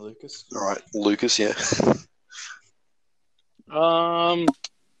 Lucas. All right, Lucas. Yeah. I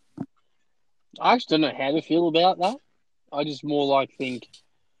actually don't know how to feel about that. I just more think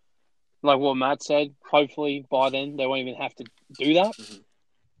like what Matt said. Hopefully by then they won't even have to do that,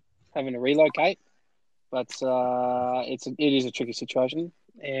 having to relocate. But it is a tricky situation,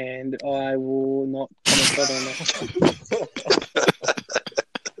 and I will not comment further on that.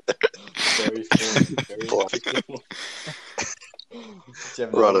 Very fair. Very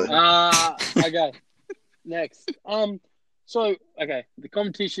Righto. Okay. Next. So the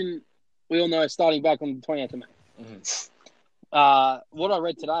competition we all know is starting back on the 28th of May. What I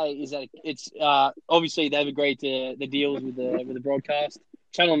read today is that it's obviously they've agreed to the deals with the broadcast.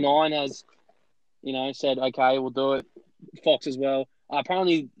 Channel 9 has, said okay, we'll do it. Fox as well.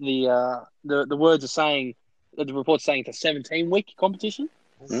 Apparently the words are saying that the report's saying it's a 17-week competition.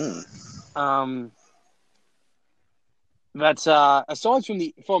 But aside from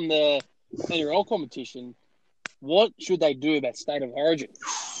the NRL competition, what should they do about state of origin?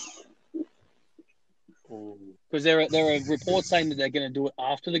 Because there are reports saying that they're going to do it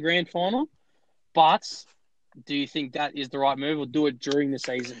after the grand final. But do you think that is the right move, or do it during the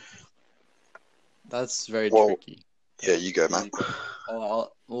season? That's very tricky. Yeah, you go, man.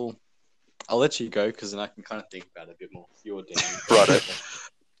 I'll let you go because then I can kind of think about it a bit more. You're down. Righto.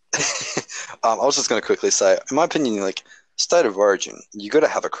 I was just going to quickly say, in my opinion, like state of origin, you got to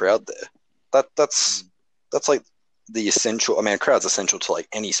have a crowd there. That's like the essential. I mean, a crowd's essential to like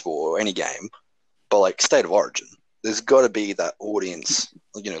any sport or any game, but like state of origin, there's got to be that audience,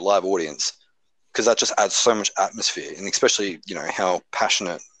 live audience, because that just adds so much atmosphere, and especially how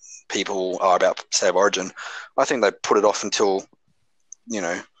passionate people are about state of origin. I think they put it off until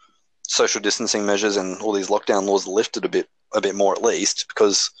social distancing measures and all these lockdown laws are lifted a bit more at least,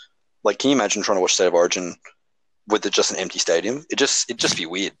 because like, can you imagine trying to watch state of origin with just an empty stadium? It'd just be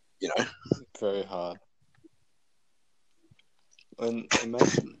weird, Very hard. And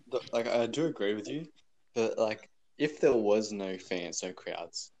imagine, like, I do agree with you, but like, if there was no fans, no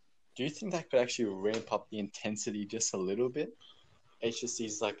crowds, do you think that could actually ramp up the intensity just a little bit? It's just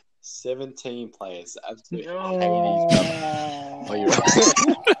these like 17 players absolutely hating each other. Oh, you're right.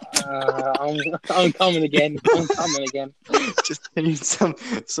 I'm coming again. Just hitting some.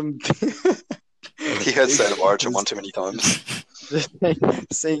 He heard state of origin one too many times.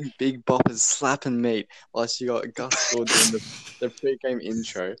 Seeing big boppers slapping meat whilst you got Gus Gould in the pre-game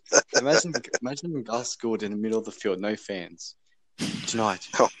intro. Imagine Gus Gould in the middle of the field, no fans. Tonight,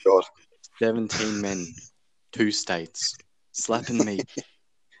 Oh God, 17 men, 2 states, slapping meat.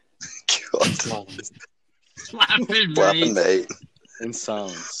 God, Slapping mate. In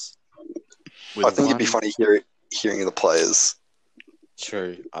silence. I think it'd be funny hearing the players.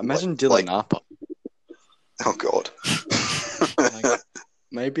 True. Imagine Dylan Napa. Oh God.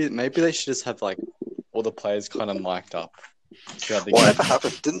 Maybe they should just have like all the players kind of mic'd up. Whatever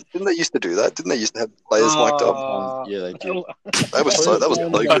happened? Didn't they used to do that? Didn't they used to have players mic'd up? Yeah, they did. That was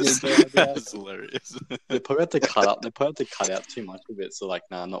bogus. That's hilarious. They probably had to cut up. They probably had to cut out too much of it. So like,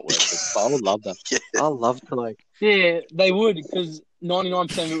 nah, not worth it. But I would love that. Yeah. I love to like. Yeah, they would, because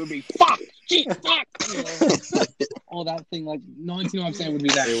 99% of it would be fuck, shit, fuck. All that thing, like 99% would be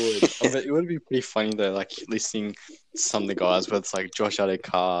that. It would. But it would be pretty funny though, like listening to some of the guys where it's like Josh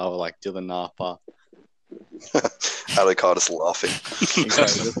Adokar or like Dylan Napa. Adokar just laughing.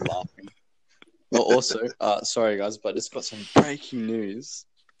 Exactly, just laughing. Well, also, sorry guys, but just got some breaking news.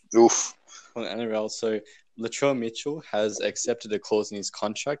 Oof. On NRL. So Latrell Mitchell has accepted a clause in his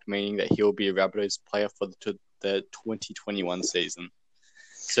contract, meaning that he'll be a Rabbitohs player for the 2021 season.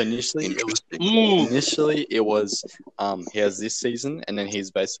 So initially it was he has this season and then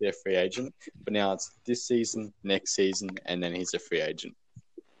he's basically a free agent. But now it's this season, next season, and then he's a free agent.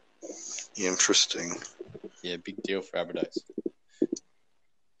 Interesting. Yeah, big deal for Rabbitohs.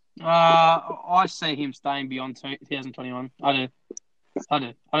 I see him staying beyond 2021. I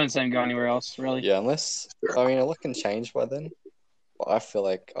don't see him going anywhere else, really. Yeah, unless a lot can change by then. But I feel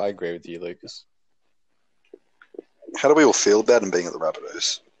like I agree with you, Lucas. How do we all feel about him being at the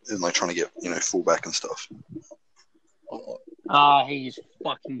Rabbitohs and like trying to get fullback and stuff? He's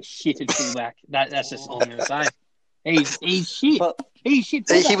fucking shit at fullback. That's just all I'm gonna say. He's shit. He's shit.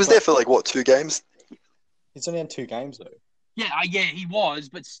 He was there for like what, 2 games? He's only had 2 games though. Yeah, he was,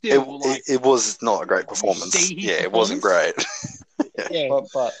 but still, It was not a great performance. Yeah, it wasn't great. Yeah.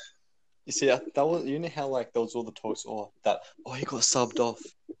 But You see, that was, you know how like there was all the talks, he got subbed off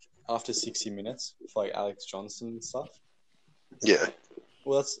after 60 minutes for like Alex Johnson and stuff. Yeah.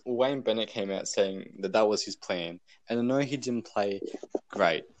 Well, Wayne Bennett came out saying that was his plan, and I know he didn't play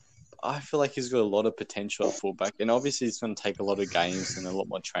great. I feel like he's got a lot of potential at fullback, and obviously it's going to take a lot of games and a lot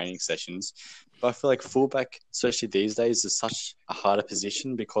more training sessions. But I feel like fullback, especially these days, is such a harder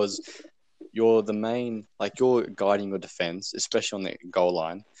position because you're the main, like you're guiding your defense, especially on the goal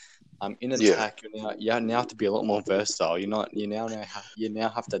line. In attack, you now have to be a lot more versatile. You now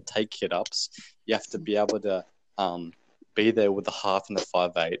have to take hit ups. You have to be able to be there with the half and the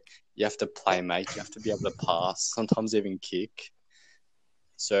 5'8". You have to play make. You have to be able to pass. Sometimes even kick.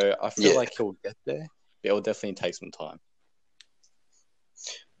 So I feel like he'll get there, but it'll definitely take some time.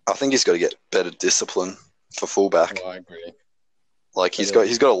 I think he's got to get better discipline for fullback. Oh, I agree. Like he's got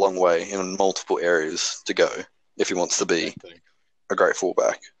a long way in multiple areas to go if he wants to be a great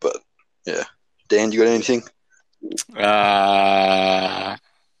fullback. But yeah, Dan, you got anything? No.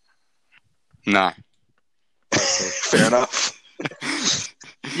 Fair enough.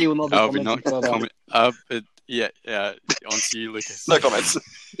 He will not be commenting further. Yeah. On to you, Lucas. No comments.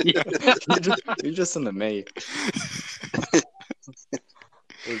 You're just on the me.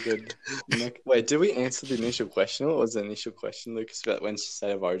 We're good. Wait, did we answer the initial question? What was the initial question, Lucas, about when State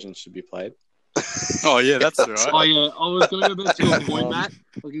of Origin should be played? Oh, yeah, that's all right. Oh, yeah. I was going to go back to your point, Matt.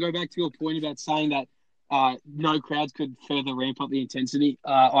 We can go back to your point about saying that no crowds could further ramp up the intensity.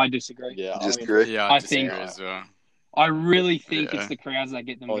 I disagree. Yeah, Disagree? Yeah, I disagree as well. I really think it's the crowds that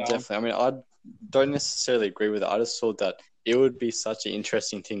get them going. Definitely. I mean, I don't necessarily agree with it. I just thought that it would be such an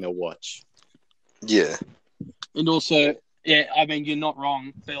interesting thing to watch. Yeah. And also, yeah, I mean, you're not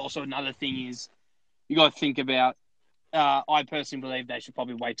wrong. But also another thing is you got to think about, I personally believe they should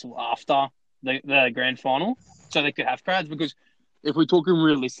probably wait till after the grand final so they could have crowds. Because if we're talking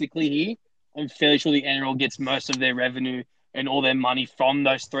realistically here, I'm fairly sure the NRL gets most of their revenue and all their money from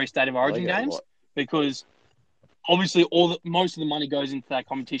those 3 State of Origin games. Because obviously most of the money goes into that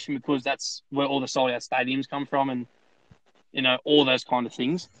competition because that's where all the sold-out stadiums come from and, you know, all those kind of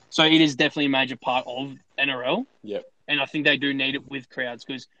things. So it is definitely a major part of NRL. Yep. And I think they do need it with crowds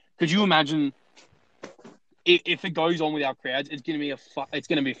because could you imagine if it goes on without crowds, it's going to be a flop.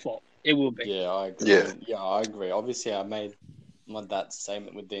 It will be. Yeah, I agree. Yeah, I agree. Obviously, I made that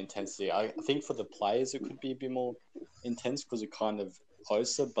statement with the intensity. I think for the players, it could be a bit more intense because it's kind of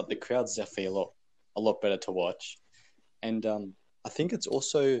closer, but the crowd's definitely a lot better to watch. And I think it's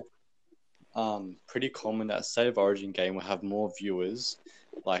also pretty common that a State of Origin game will have more viewers,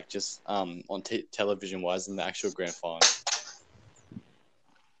 like just on television-wise, than the actual grand final.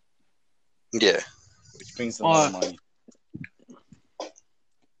 Yeah. Which brings a lot of money.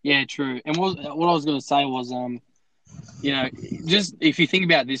 Yeah, true. And what I was going to say was, you know, just if you think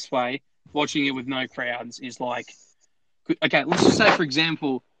about it this way, watching it with no crowds is like, okay, let's just say, for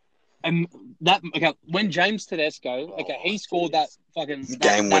example, when James Tedesco, he scored that fucking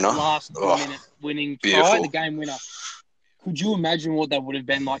game winner, last minute winning try, the game winner. Could you imagine what that would have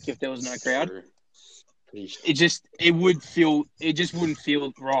been like if there was no crowd? It just wouldn't feel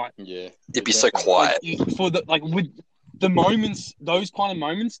right. Yeah, it'd be so quiet. With the moments, those kind of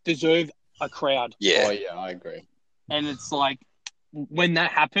moments deserve a crowd. Yeah. Oh yeah, I agree. And it's like when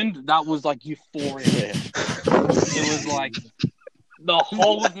that happened, that was like euphoria. Yeah. It was like the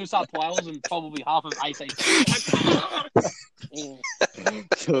whole of New South Wales and probably half of ACT.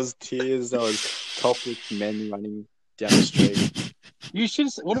 There was tears. There was topless men running down the street. You should.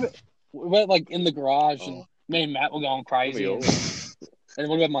 We're like in the garage, and me and Matt were going crazy. And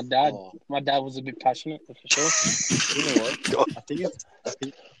what about my dad? My dad was a bit passionate, for sure. You know what? I think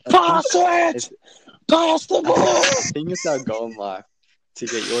pass it! Pass the ball! I think it's our goal in life to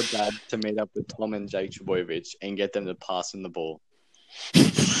get your dad to meet up with Tom and Jake Trbojevic and get them to pass him the ball.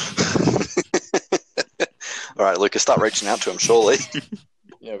 All right, Lucas, start reaching out to him, surely.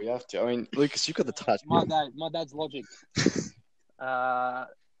 Yeah, we have to. I mean, Lucas, you got the touch. My dad's logic.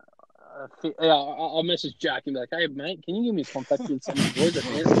 I'll message Jack and be like, "Hey, mate, can you give me his contact and some boys at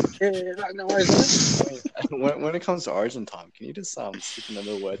the no worries, mate." When it comes to Origin time, can you just stick in a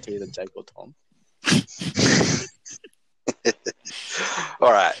little word to either Jake or Tom?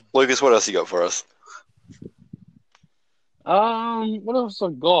 All right, Lucas, what else you got for us? What else I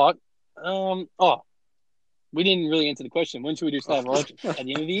got? We didn't really answer the question. When should we do State of Origin? At the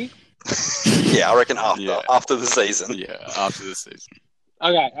end of the year? Yeah, I reckon after the season. Yeah, after the season.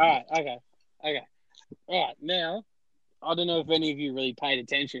 Okay, all right. Now, I don't know if any of you really paid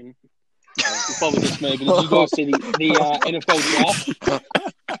attention. It's probably just me, but did you guys see the NFL draft?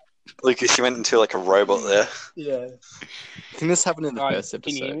 Lucas, you went into like a robot there. Yeah. I think this happened in the Alright, first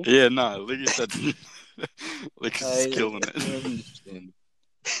can you hear episode. me? Yeah, no, Lucas said Lucas is killing it.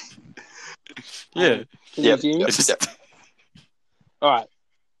 Yeah, Can you Yep, hear me? yep. it's just Alright.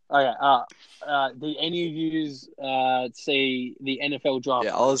 Okay. Did any of you see the NFL draft?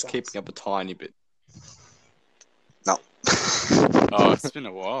 Yeah, I was keeping up a tiny bit. oh, it's been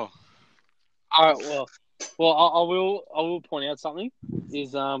a while. All right. Well, I will point out something.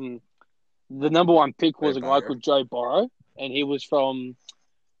 Is the number one pick was Joe a guy Burrow. called Joe Burrow, and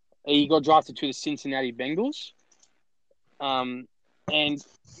he got drafted to the Cincinnati Bengals. And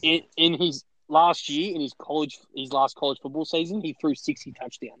in his last year, in his last college football season, he threw 60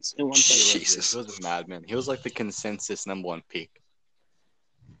 touchdowns in one season. Jesus. He was a madman. He was like the consensus number one pick.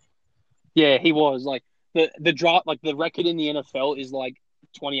 Yeah, he was like the draft, like the record in the NFL is like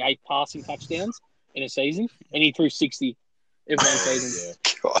 28 passing touchdowns in a season, and he threw 60 in one season.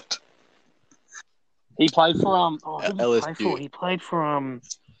 Yeah. God. He played for who did he play LSU. for? He played for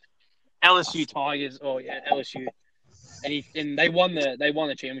LSU Tigers. Oh yeah, LSU. And they won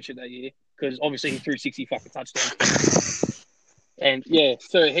the championship that year because obviously he threw 60 fucking touchdowns. And yeah,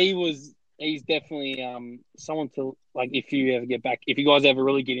 so he's definitely someone to like if you guys ever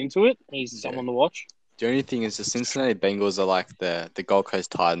really get into it, he's someone to watch. The only thing is the Cincinnati Bengals are like the Gold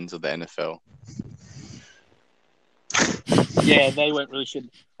Coast Titans of the NFL. Yeah, they went really shit.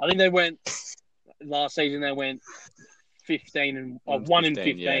 I think they went last season. They went 15 and 1 in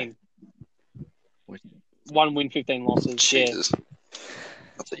 15. Yeah. 1 win, 15 losses. Jesus.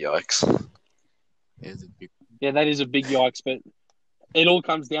 That's a yikes. It's a big... Yeah, that is a big yikes. But it all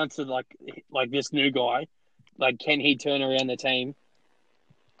comes down to like this new guy. Like, can he turn around the team?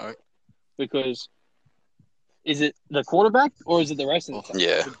 Alright. Because is it the quarterback or is it the rest of the team?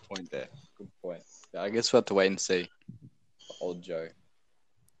 Yeah. Good point there. Good point. Yeah, I guess we'll have to wait and see. Old Joe.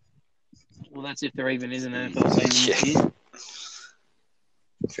 Well, that's if there even is an NFL season this year.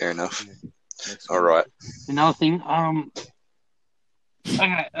 Fair enough. Next All one. right. Another thing,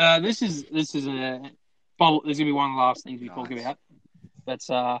 okay, this is probably this is gonna be one of the last things we talk Nice. about. That's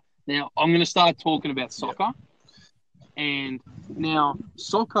now I'm gonna start talking about soccer, and now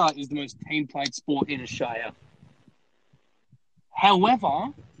soccer is the most team played sport in Australia. However,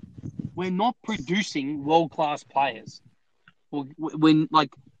 we're not producing world class players.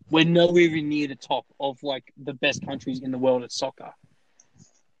 We're nowhere even near the top of like the best countries in the world at soccer.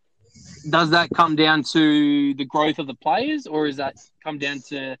 Does that come down to the growth of the players, or does that come down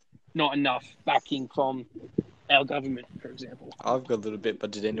to not enough backing from our government, for example? I've got a little bit,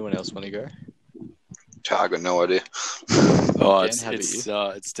 but did anyone else want to go? I got no idea. Oh, Jen, how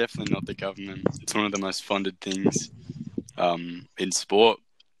about it's definitely not the government. It's one of the most funded things in sport.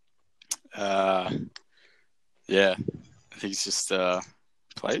 Yeah, I think it's just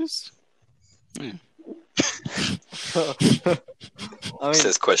players. Yeah. I mean,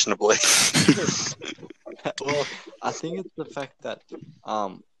 Says questionably. well, I think it's the fact that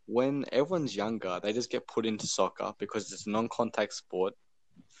when everyone's younger, they just get put into soccer because it's a non-contact sport,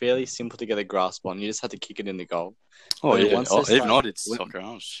 fairly simple to get a grasp on. You just have to kick it in the goal. Oh But yeah, once they even I start- did soccer.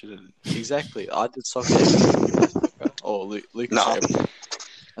 Oh shit. Exactly. I did soccer. Oh, Lucas. No.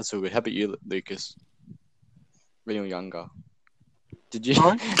 That's all good. How about you, Lucas? When you were younger, did you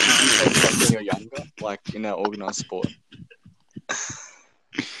Sorry? did you play soccer when you were younger, like in an organized sport?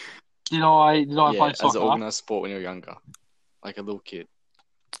 Did I Yeah, play as an soccer? organized sport when you were younger, like a little kid.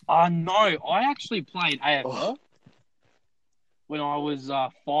 No, I actually played AFL Oh. when I was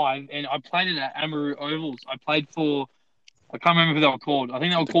 5, and I played it at Amaru Ovals. I played for, I can't remember who they were called. I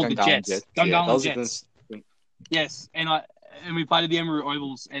think they were called the Gungahlin Jets. Yeah, that Gungahlin was Jets. Yes, and we played at the Amaru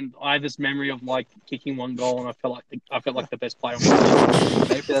Ovals, and I have this memory of like kicking one goal, and I felt like the best player on the team.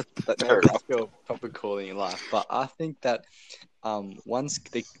 Maybe Fair that's your proper calling in life. But I think that once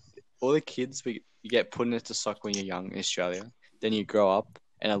all the kids you get put into soccer when you're young in Australia, then you grow up,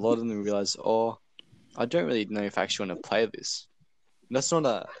 and a lot of them realize, oh, I don't really know if I actually want to play this. And that's not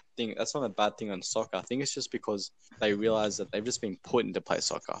a thing. That's not a bad thing on soccer. I think it's just because they realize that they've just been put into play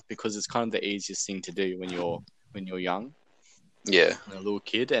soccer because it's kind of the easiest thing to do when you're young. Yeah. A little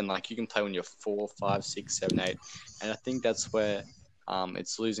kid, and like you can play when you're 4, 5, 6, 7, 8, and I think that's where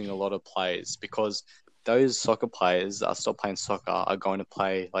it's losing a lot of players because those soccer players that stop playing soccer are going to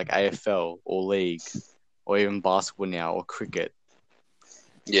play like AFL or league or even basketball now or cricket.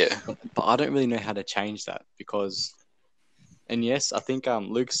 Yeah. But I don't really know how to change that because, and yes, I think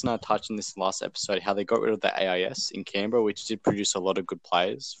Lucas and I touched on this last episode how they got rid of the AIS in Canberra, which did produce a lot of good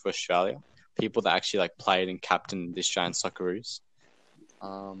players for Australia. People that actually like played and captained the Australian Socceroos.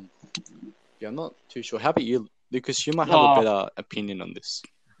 Yeah, I'm not too sure. How about you, Lucas? You might have a better opinion on this.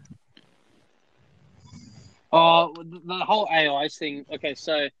 Oh, the whole AIs thing. Okay,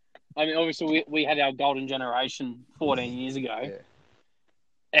 so I mean, obviously we had our golden generation 14 years ago, Yeah.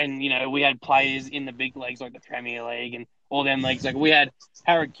 and we had players in the big leagues like the Premier League and all them leagues. Like we had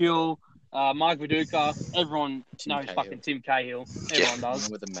Harry Gill, Mike Viduka. Everyone Tim knows Cahill. fucking Tim Cahill. Everyone does.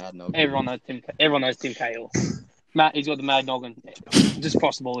 With the mad noggin. Everyone knows Tim Cahill. Matt, he's got the mad noggin. Just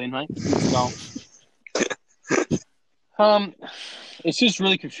cross the ball in, mate. Goal. It's just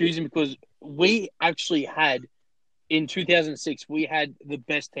really confusing because we actually had in 2006 we had the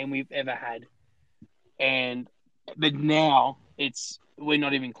best team we've ever had, but now we're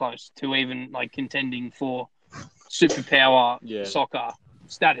not even close to even like contending for superpower soccer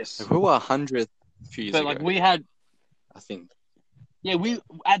status. Who were 100th few years But ago? like we had, I think. yeah, we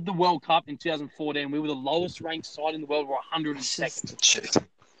at the World Cup in 2014 we were the lowest ranked side in the world. We're 102nd. Shit.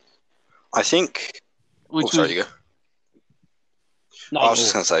 I think. Which sorry, you go. No, I was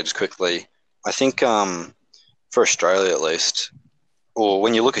just going to say, just quickly, I think for Australia at least, or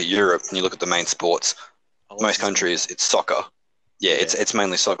when you look at Europe and you look at the main sports, most countries, it's soccer. Yeah, it's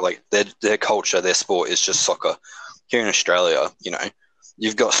mainly soccer. Like their culture, their sport is just soccer. Here in Australia,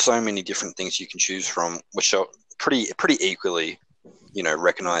 you've got so many different things you can choose from, which are pretty equally,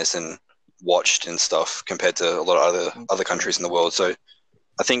 recognized and watched and stuff compared to a lot of other countries in the world. So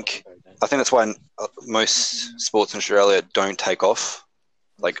I think that's why most sports in Australia don't take off,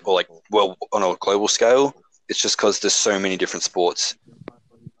 well on a global scale. It's just because there's so many different sports.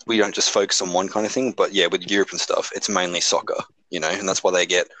 We don't just focus on one kind of thing, but yeah, with Europe and stuff, it's mainly soccer, and that's why they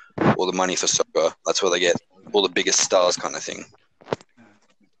get all the money for soccer. That's why they get all the biggest stars kind of thing.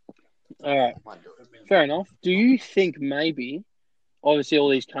 All right, fair enough. Do you think maybe, obviously, all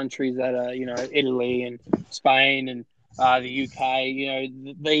these countries that are, Italy and Spain and the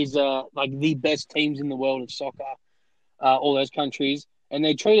UK, these are like the best teams in the world of soccer, all those countries, and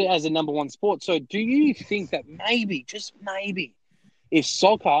they treat it as a number one sport. So do you think that maybe, just maybe, if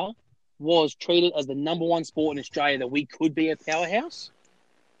soccer was treated as the number one sport in Australia, that we could be a powerhouse?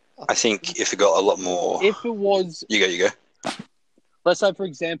 I think if it got a lot more... If it was... You go. Let's say, for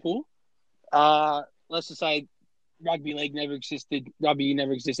example, let's just say rugby league never existed, rugby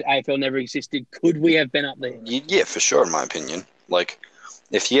never existed, AFL never existed. Could we have been up there? Yeah, for sure, in my opinion. Like,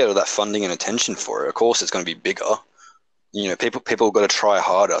 if you get all that funding and attention for it, of course it's going to be bigger. People have got to try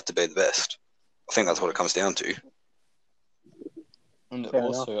harder to be the best. I think that's what it comes down to. And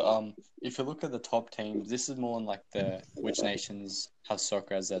also, if you look at the top teams, this is more on like which nations have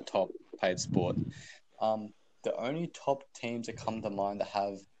soccer as their top paid sport. The only top teams that come to mind that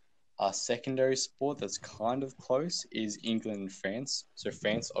have a secondary sport that's kind of close is England and France. So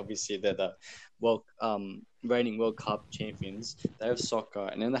France, obviously, they're the reigning World Cup champions. They have soccer,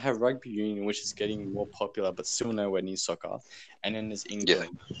 and then they have rugby union, which is getting more popular, but still nowhere near soccer. And then there's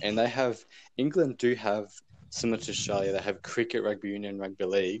England, and England do have, similar to Australia, they have cricket, rugby union, rugby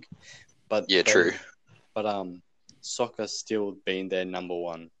league. But true. But soccer's still been their number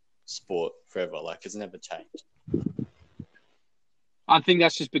one sport forever. Like it's never changed. I think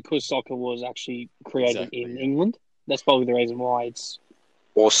that's just because soccer was actually created in England. That's probably the reason why it's.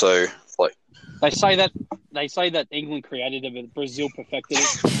 Also, like they say that England created it, but Brazil perfected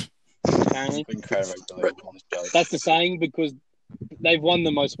it. Apparently, that's the saying because they've won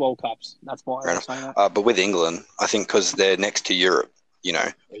the most World Cups. That's why I'm saying that. But with England, I think because they're next to Europe,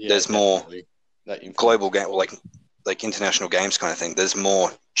 there's more global game, like international games kind of thing. There's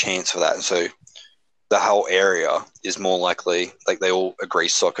more chance for that, and so the whole area is more likely, like they all agree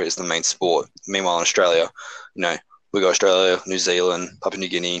soccer is the main sport. Meanwhile, in Australia, we got Australia, New Zealand, Papua New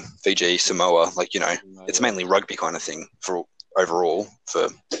Guinea, Fiji, Samoa, it's mainly rugby kind of thing for overall for,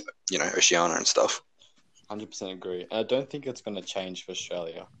 Oceania and stuff. 100% agree. I don't think it's going to change for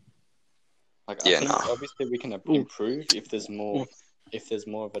Australia. Obviously we can improve if there's more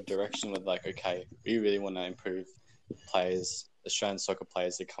of a direction with okay, we really want to improve players, Australian soccer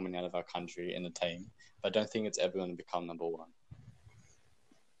players that are coming out of our country in the team. But I don't think it's ever going to become number one.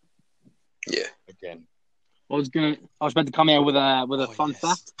 Yeah. Again. I was about to come out with a fun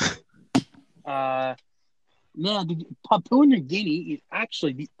fact. Now, Papua New Guinea is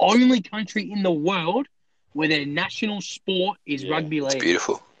actually the only country in the world where their national sport is rugby league. It's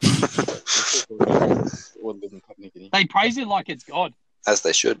beautiful. They praise it like it's God. As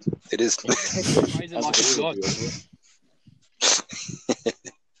they should. It is. They praise it like it's God.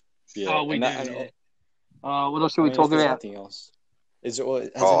 We do. What else should we talk about? Anything else? Has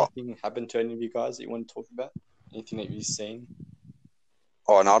anything happened to any of you guys that you want to talk about? Anything that you've seen?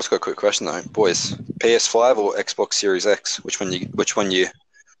 Oh, no, I just got a quick question though, boys. PS5 or Xbox Series X? Which one you going to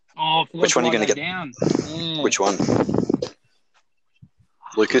get? Down. Which one?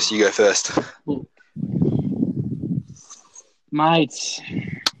 Lucas, you go first. Mate,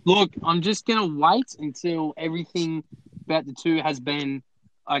 look, I'm just going to wait until everything about the two has been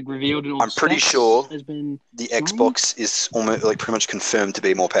revealed and all I'm the pretty specs sure has been the shown. Xbox is almost like pretty much confirmed to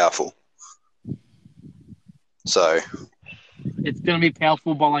be more powerful. So It's going to be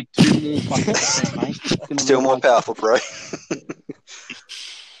powerful by like 2 more fucking percent, mate. It's gonna still be more like, powerful, bro.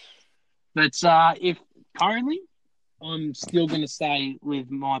 But if currently, I'm still going to stay with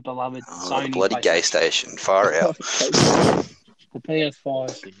my beloved Oh, Sony the bloody PlayStation. gay station, far out. The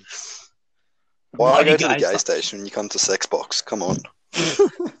PS5. Why Bloody go to the gay gay stuff. station when you come to Sexbox? Come on.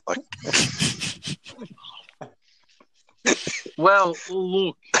 Well,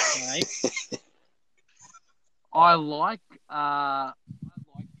 look, mate. I like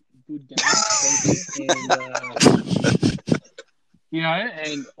good games, and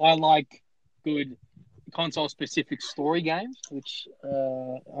and I like good console-specific story games, which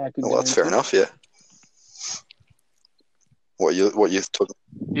I could. Well, that's fair enough. Yeah. What you talking?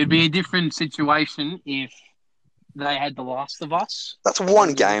 It'd be a different situation if they had The Last of Us. That's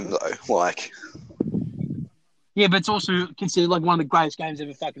one game though. Like, Yeah, but it's also considered like one of the greatest games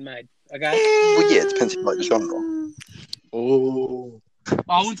ever fucking made. Okay. well, yeah, it depends on the genre. Oh,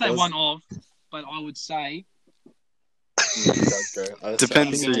 I wouldn't say one of, but I would say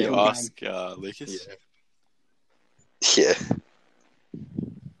Depends who think you it's a ask, Lucas. Yeah.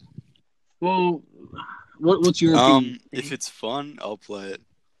 well, what's your opinion? If it's fun, I'll play it.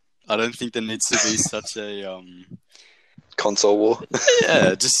 I don't think there needs to be such a Console war.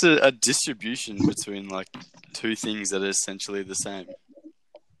 yeah, just a distribution between like two things that are essentially the same.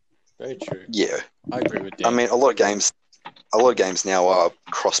 very true. Yeah. I agree with Dan. I mean, a lot of games now are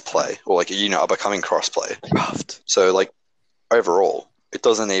cross-play, or like are becoming cross-play. So like overall, it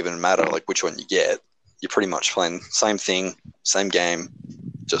doesn't even matter like which one you get. You're pretty much playing same thing, same game,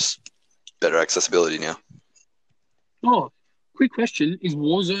 just better accessibility now. Oh, quick question: is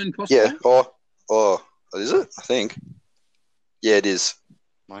Warzone crossplay? Yeah. Oh, is it? I think. Yeah, it is.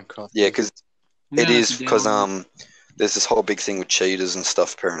 Minecraft. Yeah, because No, it is because down. there's this whole big thing with cheaters and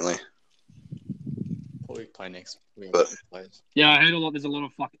stuff apparently. Probably play next week. But- Yeah, I heard a lot. There's a lot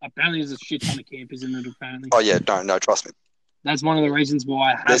of apparently there's a shit ton of campers in it. Apparently, Oh yeah, no, trust me. that's one of the reasons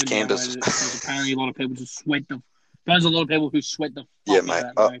why I There's haven't campers. downloaded it. Because apparently a lot of people just sweat the. There's a lot of people who sweat the fuck Yeah, out mate.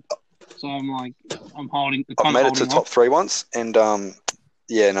 of that mode. So I'm like, I've made it to top 3 once, and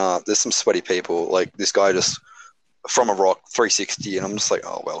there's some sweaty people. Like this guy just from a rock 360, and I'm just like,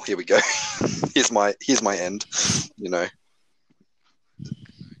 oh well, here we go. here's my end. You know,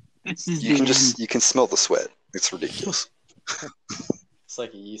 you can smell the sweat. It's ridiculous. It's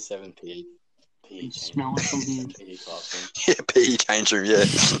like a year 7 PE. You smell it from here. PE classroom. Yeah, PE change room. Yeah.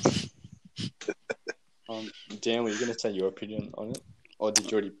 Dan, were you going to say your opinion on it? Or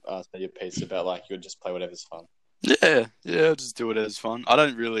did you already say your piece about like you'll just play whatever's fun? Yeah, I'll just do whatever's fun. I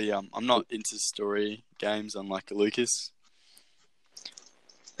don't really, I'm not into story games unlike Lucas.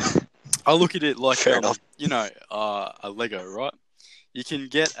 I look at it like, Fair enough. a Lego, right? You can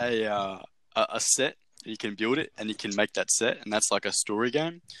get a set, you can build it, and you can make that set, and that's like a story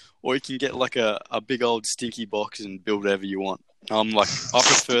game. Or you can get like a big old stinky box and build whatever you want. I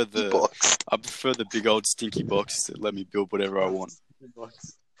prefer the big old stinky box to let me build whatever I want.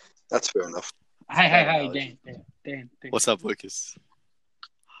 That's fair enough. Hey, Dan. What's up, Lucas?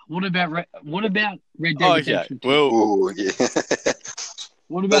 What about Red Dead Oh, Redemption 2? Well, Ooh, yeah.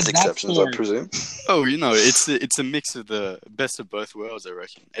 What about There's that exceptions, story? I presume. it's a mix of the best of both worlds, I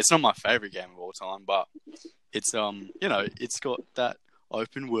reckon. It's not my favorite game of all time, but it's it's got that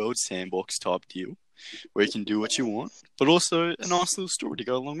open world sandbox type deal where you can do what you want, but also a nice little story to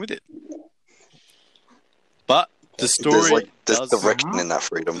go along with it. But the story there's direction in that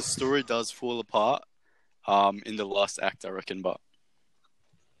freedom. The story does fall apart in the last act, I reckon, but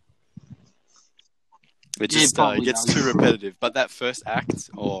it just gets too repetitive. But that first act,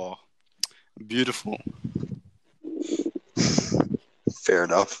 beautiful. Fair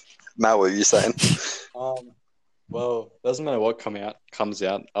enough. Matt, what were you saying? Well, doesn't matter what comes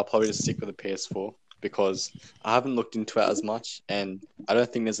out. I'll probably just stick with the PS4 because I haven't looked into it as much, and I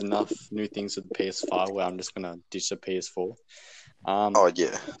don't think there's enough new things with the PS5 where I'm just gonna ditch the PS4. Oh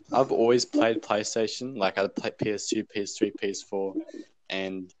yeah. I've always played PlayStation. Like I played PS2, PS3, PS4,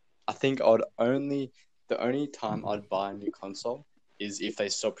 and I think the only time I'd buy a new console is if they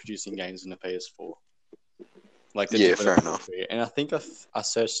stop producing games on the PS4. Fair enough. And I think I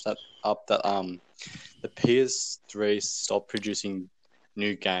searched that up that the PS3 stopped producing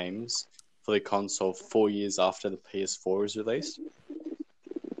new games for the console 4 years after the PS4 was released.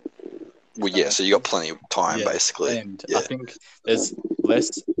 Well, yeah, so you got plenty of time, basically. And I think there's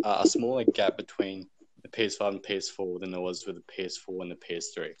a smaller gap between the PS5 and PS4 than there was with the PS4 and the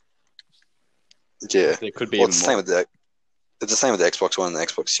PS3. Yeah. There could be Well, even it's the same more. with it's the same with the Xbox One and the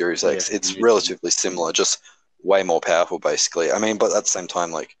Xbox Series X. Yeah, It's yeah. relatively similar, just way more powerful, basically. I mean, but at the same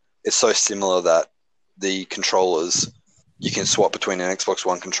time, like, it's so similar that the controllers, you can swap between an Xbox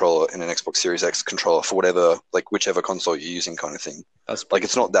One controller and an Xbox Series X controller for whatever, like, whichever console you're using, kind of thing. That's Like,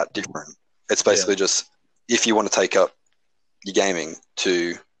 it's not that different. It's basically just if you want to take up your gaming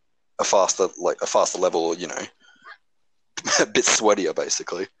to a faster level, you know, a bit sweatier,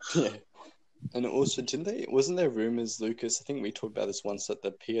 basically. Yeah. And also, wasn't there rumors, Lucas? I think we talked about this once, that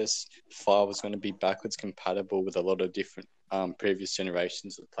the PS5 was going to be backwards compatible with a lot of different previous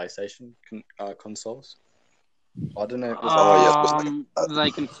generations of PlayStation consoles. I don't know.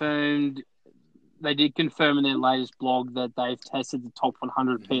 They did confirm in their latest blog that they've tested the top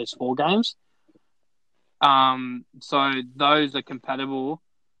 100 PS4 games. So those are compatible,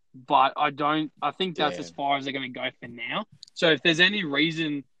 but I think that's as far as they're going to go for now. So if there's any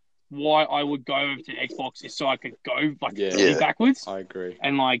reason why I would go over to Xbox is so I could go really backwards. I agree.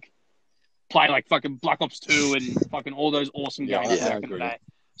 And like play like fucking Black Ops 2 and fucking all those awesome games back in the day.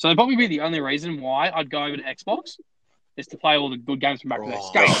 So that'd probably be the only reason why I'd go over to Xbox is to play all the good games from back in the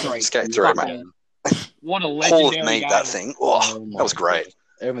day. Skate 3, mate. What a Hall legendary of Meat, game. that thing. Oh, that was great.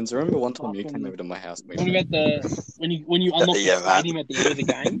 Evans, I remember one time you came over to my house. What about when you unlock the stadium at the end of the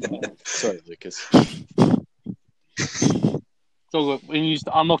game? Sorry, Lucas. So when you used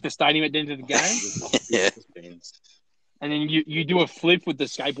to unlock the stadium at the end of the game, Yeah. and then you do a flip with the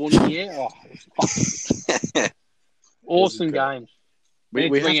skateboard in the air. Oh, it's awesome game. We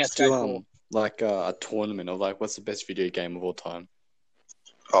have to do like a tournament of like what's the best video game of all time.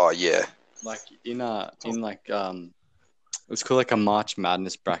 Oh yeah. Like it's called like a March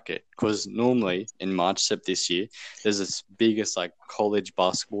Madness bracket, because normally in March, except this year, there's this biggest like college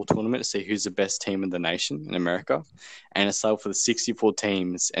basketball tournament to see who's the best team in the nation in America, and it's up for the 64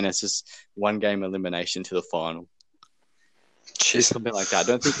 teams, and it's just one game elimination to the final. Just something like that. I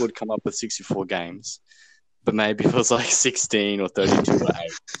don't think it would come up with 64 games, but maybe it was like 16 or 32 or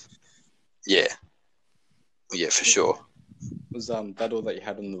 8. Yeah, for sure. Was that all that you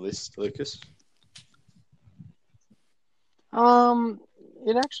had on the list, Lucas?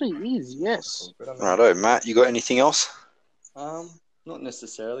 It actually is, yes. Righto, Matt, you got anything else? Not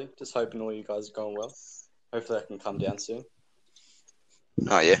necessarily. Just hoping all you guys are going well. Hopefully I can come down soon.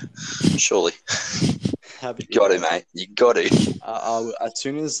 Oh yeah, surely. You got it, mate. You got it. As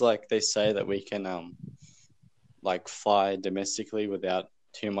soon as like they say that we can like fly domestically without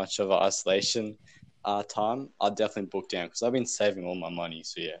too much of an isolation time, I'll definitely book down, because I've been saving all my money.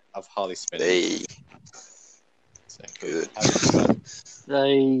 So yeah, I've hardly spent it. So, good.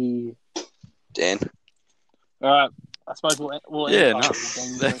 Dan? All right. I suppose we'll Yeah, no.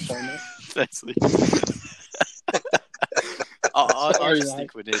 Thanks. I just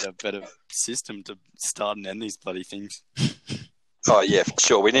think we need a better system to start and end these bloody things. Oh yeah, for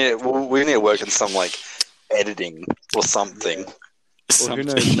sure. We need to work on some like editing or something. Well, who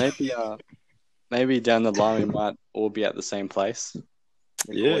knows? Maybe down the line we might all be at the same place.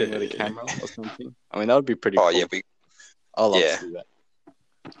 Recording with a camera or something. I mean, that would be pretty cool. Yeah, I'd love to do that.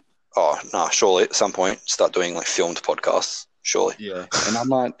 Oh no, surely at some point start doing like filmed podcasts. Surely. Yeah,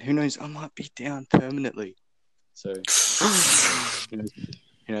 and who knows? I might be down permanently. So who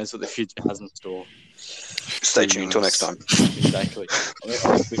knows what the future has in store. Stay tuned until next time. Exactly.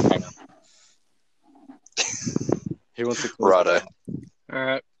 Who wants to close? Righto.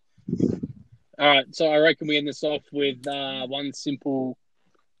 All right. So I reckon we end this off with one simple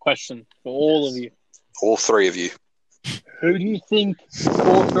question for all of you. All three of you. Who do you think?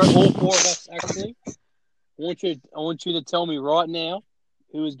 All four of us, actually. I want you to tell me right now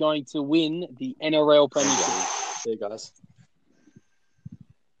who is going to win the NRL Premiership. See you guys.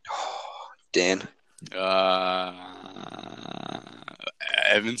 Dan.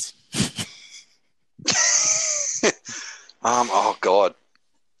 Evans. Oh God.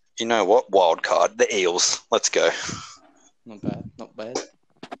 You know what? Wild card. The Eels. Let's go. Not bad.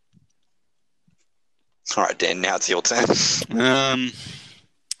 All right, Dan. Now it's your turn.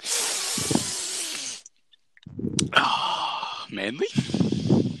 Manly.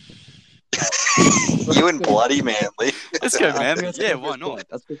 You and bloody Manly. Let's go, Manly. Yeah, why not?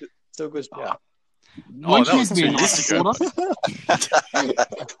 That's still good. Yeah. Oh, that was 2 years ago.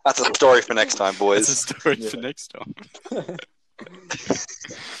 That's a story for next time, boys. That's a story for next time.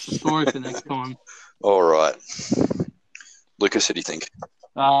 Story for next time. All right. Lucas, who do you think?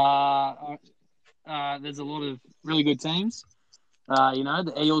 There's a lot of really good teams.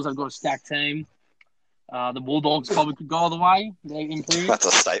 The Eels have got a stacked team. The Bulldogs probably could go all the way. They improve. That's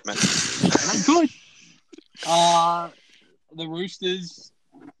a statement. They could. The Roosters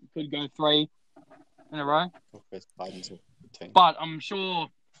could go 3 in a row, First Titans or team. but I'm sure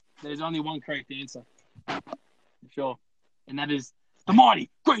there's only one correct answer. I'm sure, and that is the mighty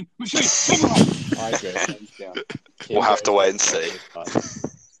Green Machine. I agree. Hands down. We'll have to wait and see.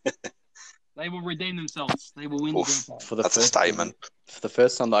 They will redeem themselves. They will win the grand final. For the That's a first statement. For the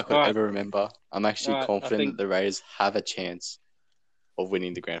first time that I could Alright. ever remember, I'm actually Alright, confident I think- that the Raiders have a chance of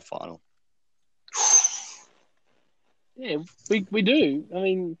winning the grand final. Yeah, we do. I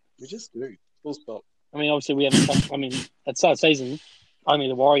mean, We just do. Full stop. obviously we haven't. I mean, at start of season, only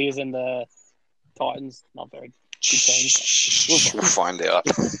the Warriors and the Titans not very. We'll find out.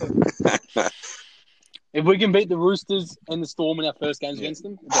 If we can beat the Roosters and the Storm in our first games Yeah. against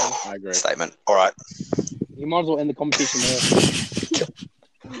them, then I agree. Statement. All right. you might as well end the competition there.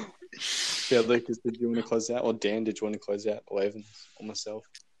 Yeah, Lucas, did you want to close out? Or Dan, did you want to close out? Or Evans? Or myself?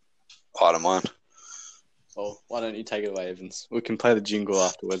 I don't mind. Oh, why don't you take it away, Evans? We can play the jingle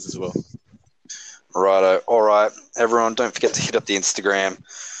afterwards as well. Righto. All right. Everyone, don't forget to hit up the Instagram.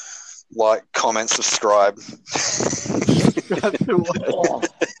 Like, comment, subscribe. Oh,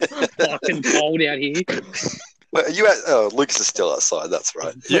 fucking cold out here. Well, you at, Lucas is still outside. That's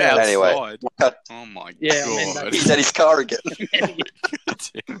right. Yeah, Anyway. outside. Oh my Yeah, I mean, god. He's at his car again.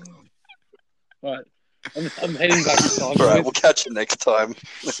 Right, I'm heading back inside. All right. We'll catch you next time.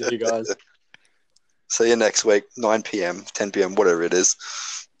 See you guys. See you next week, 9 p.m., 10 p.m., whatever it is.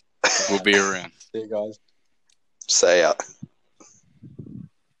 We'll be around. See you guys. Say out.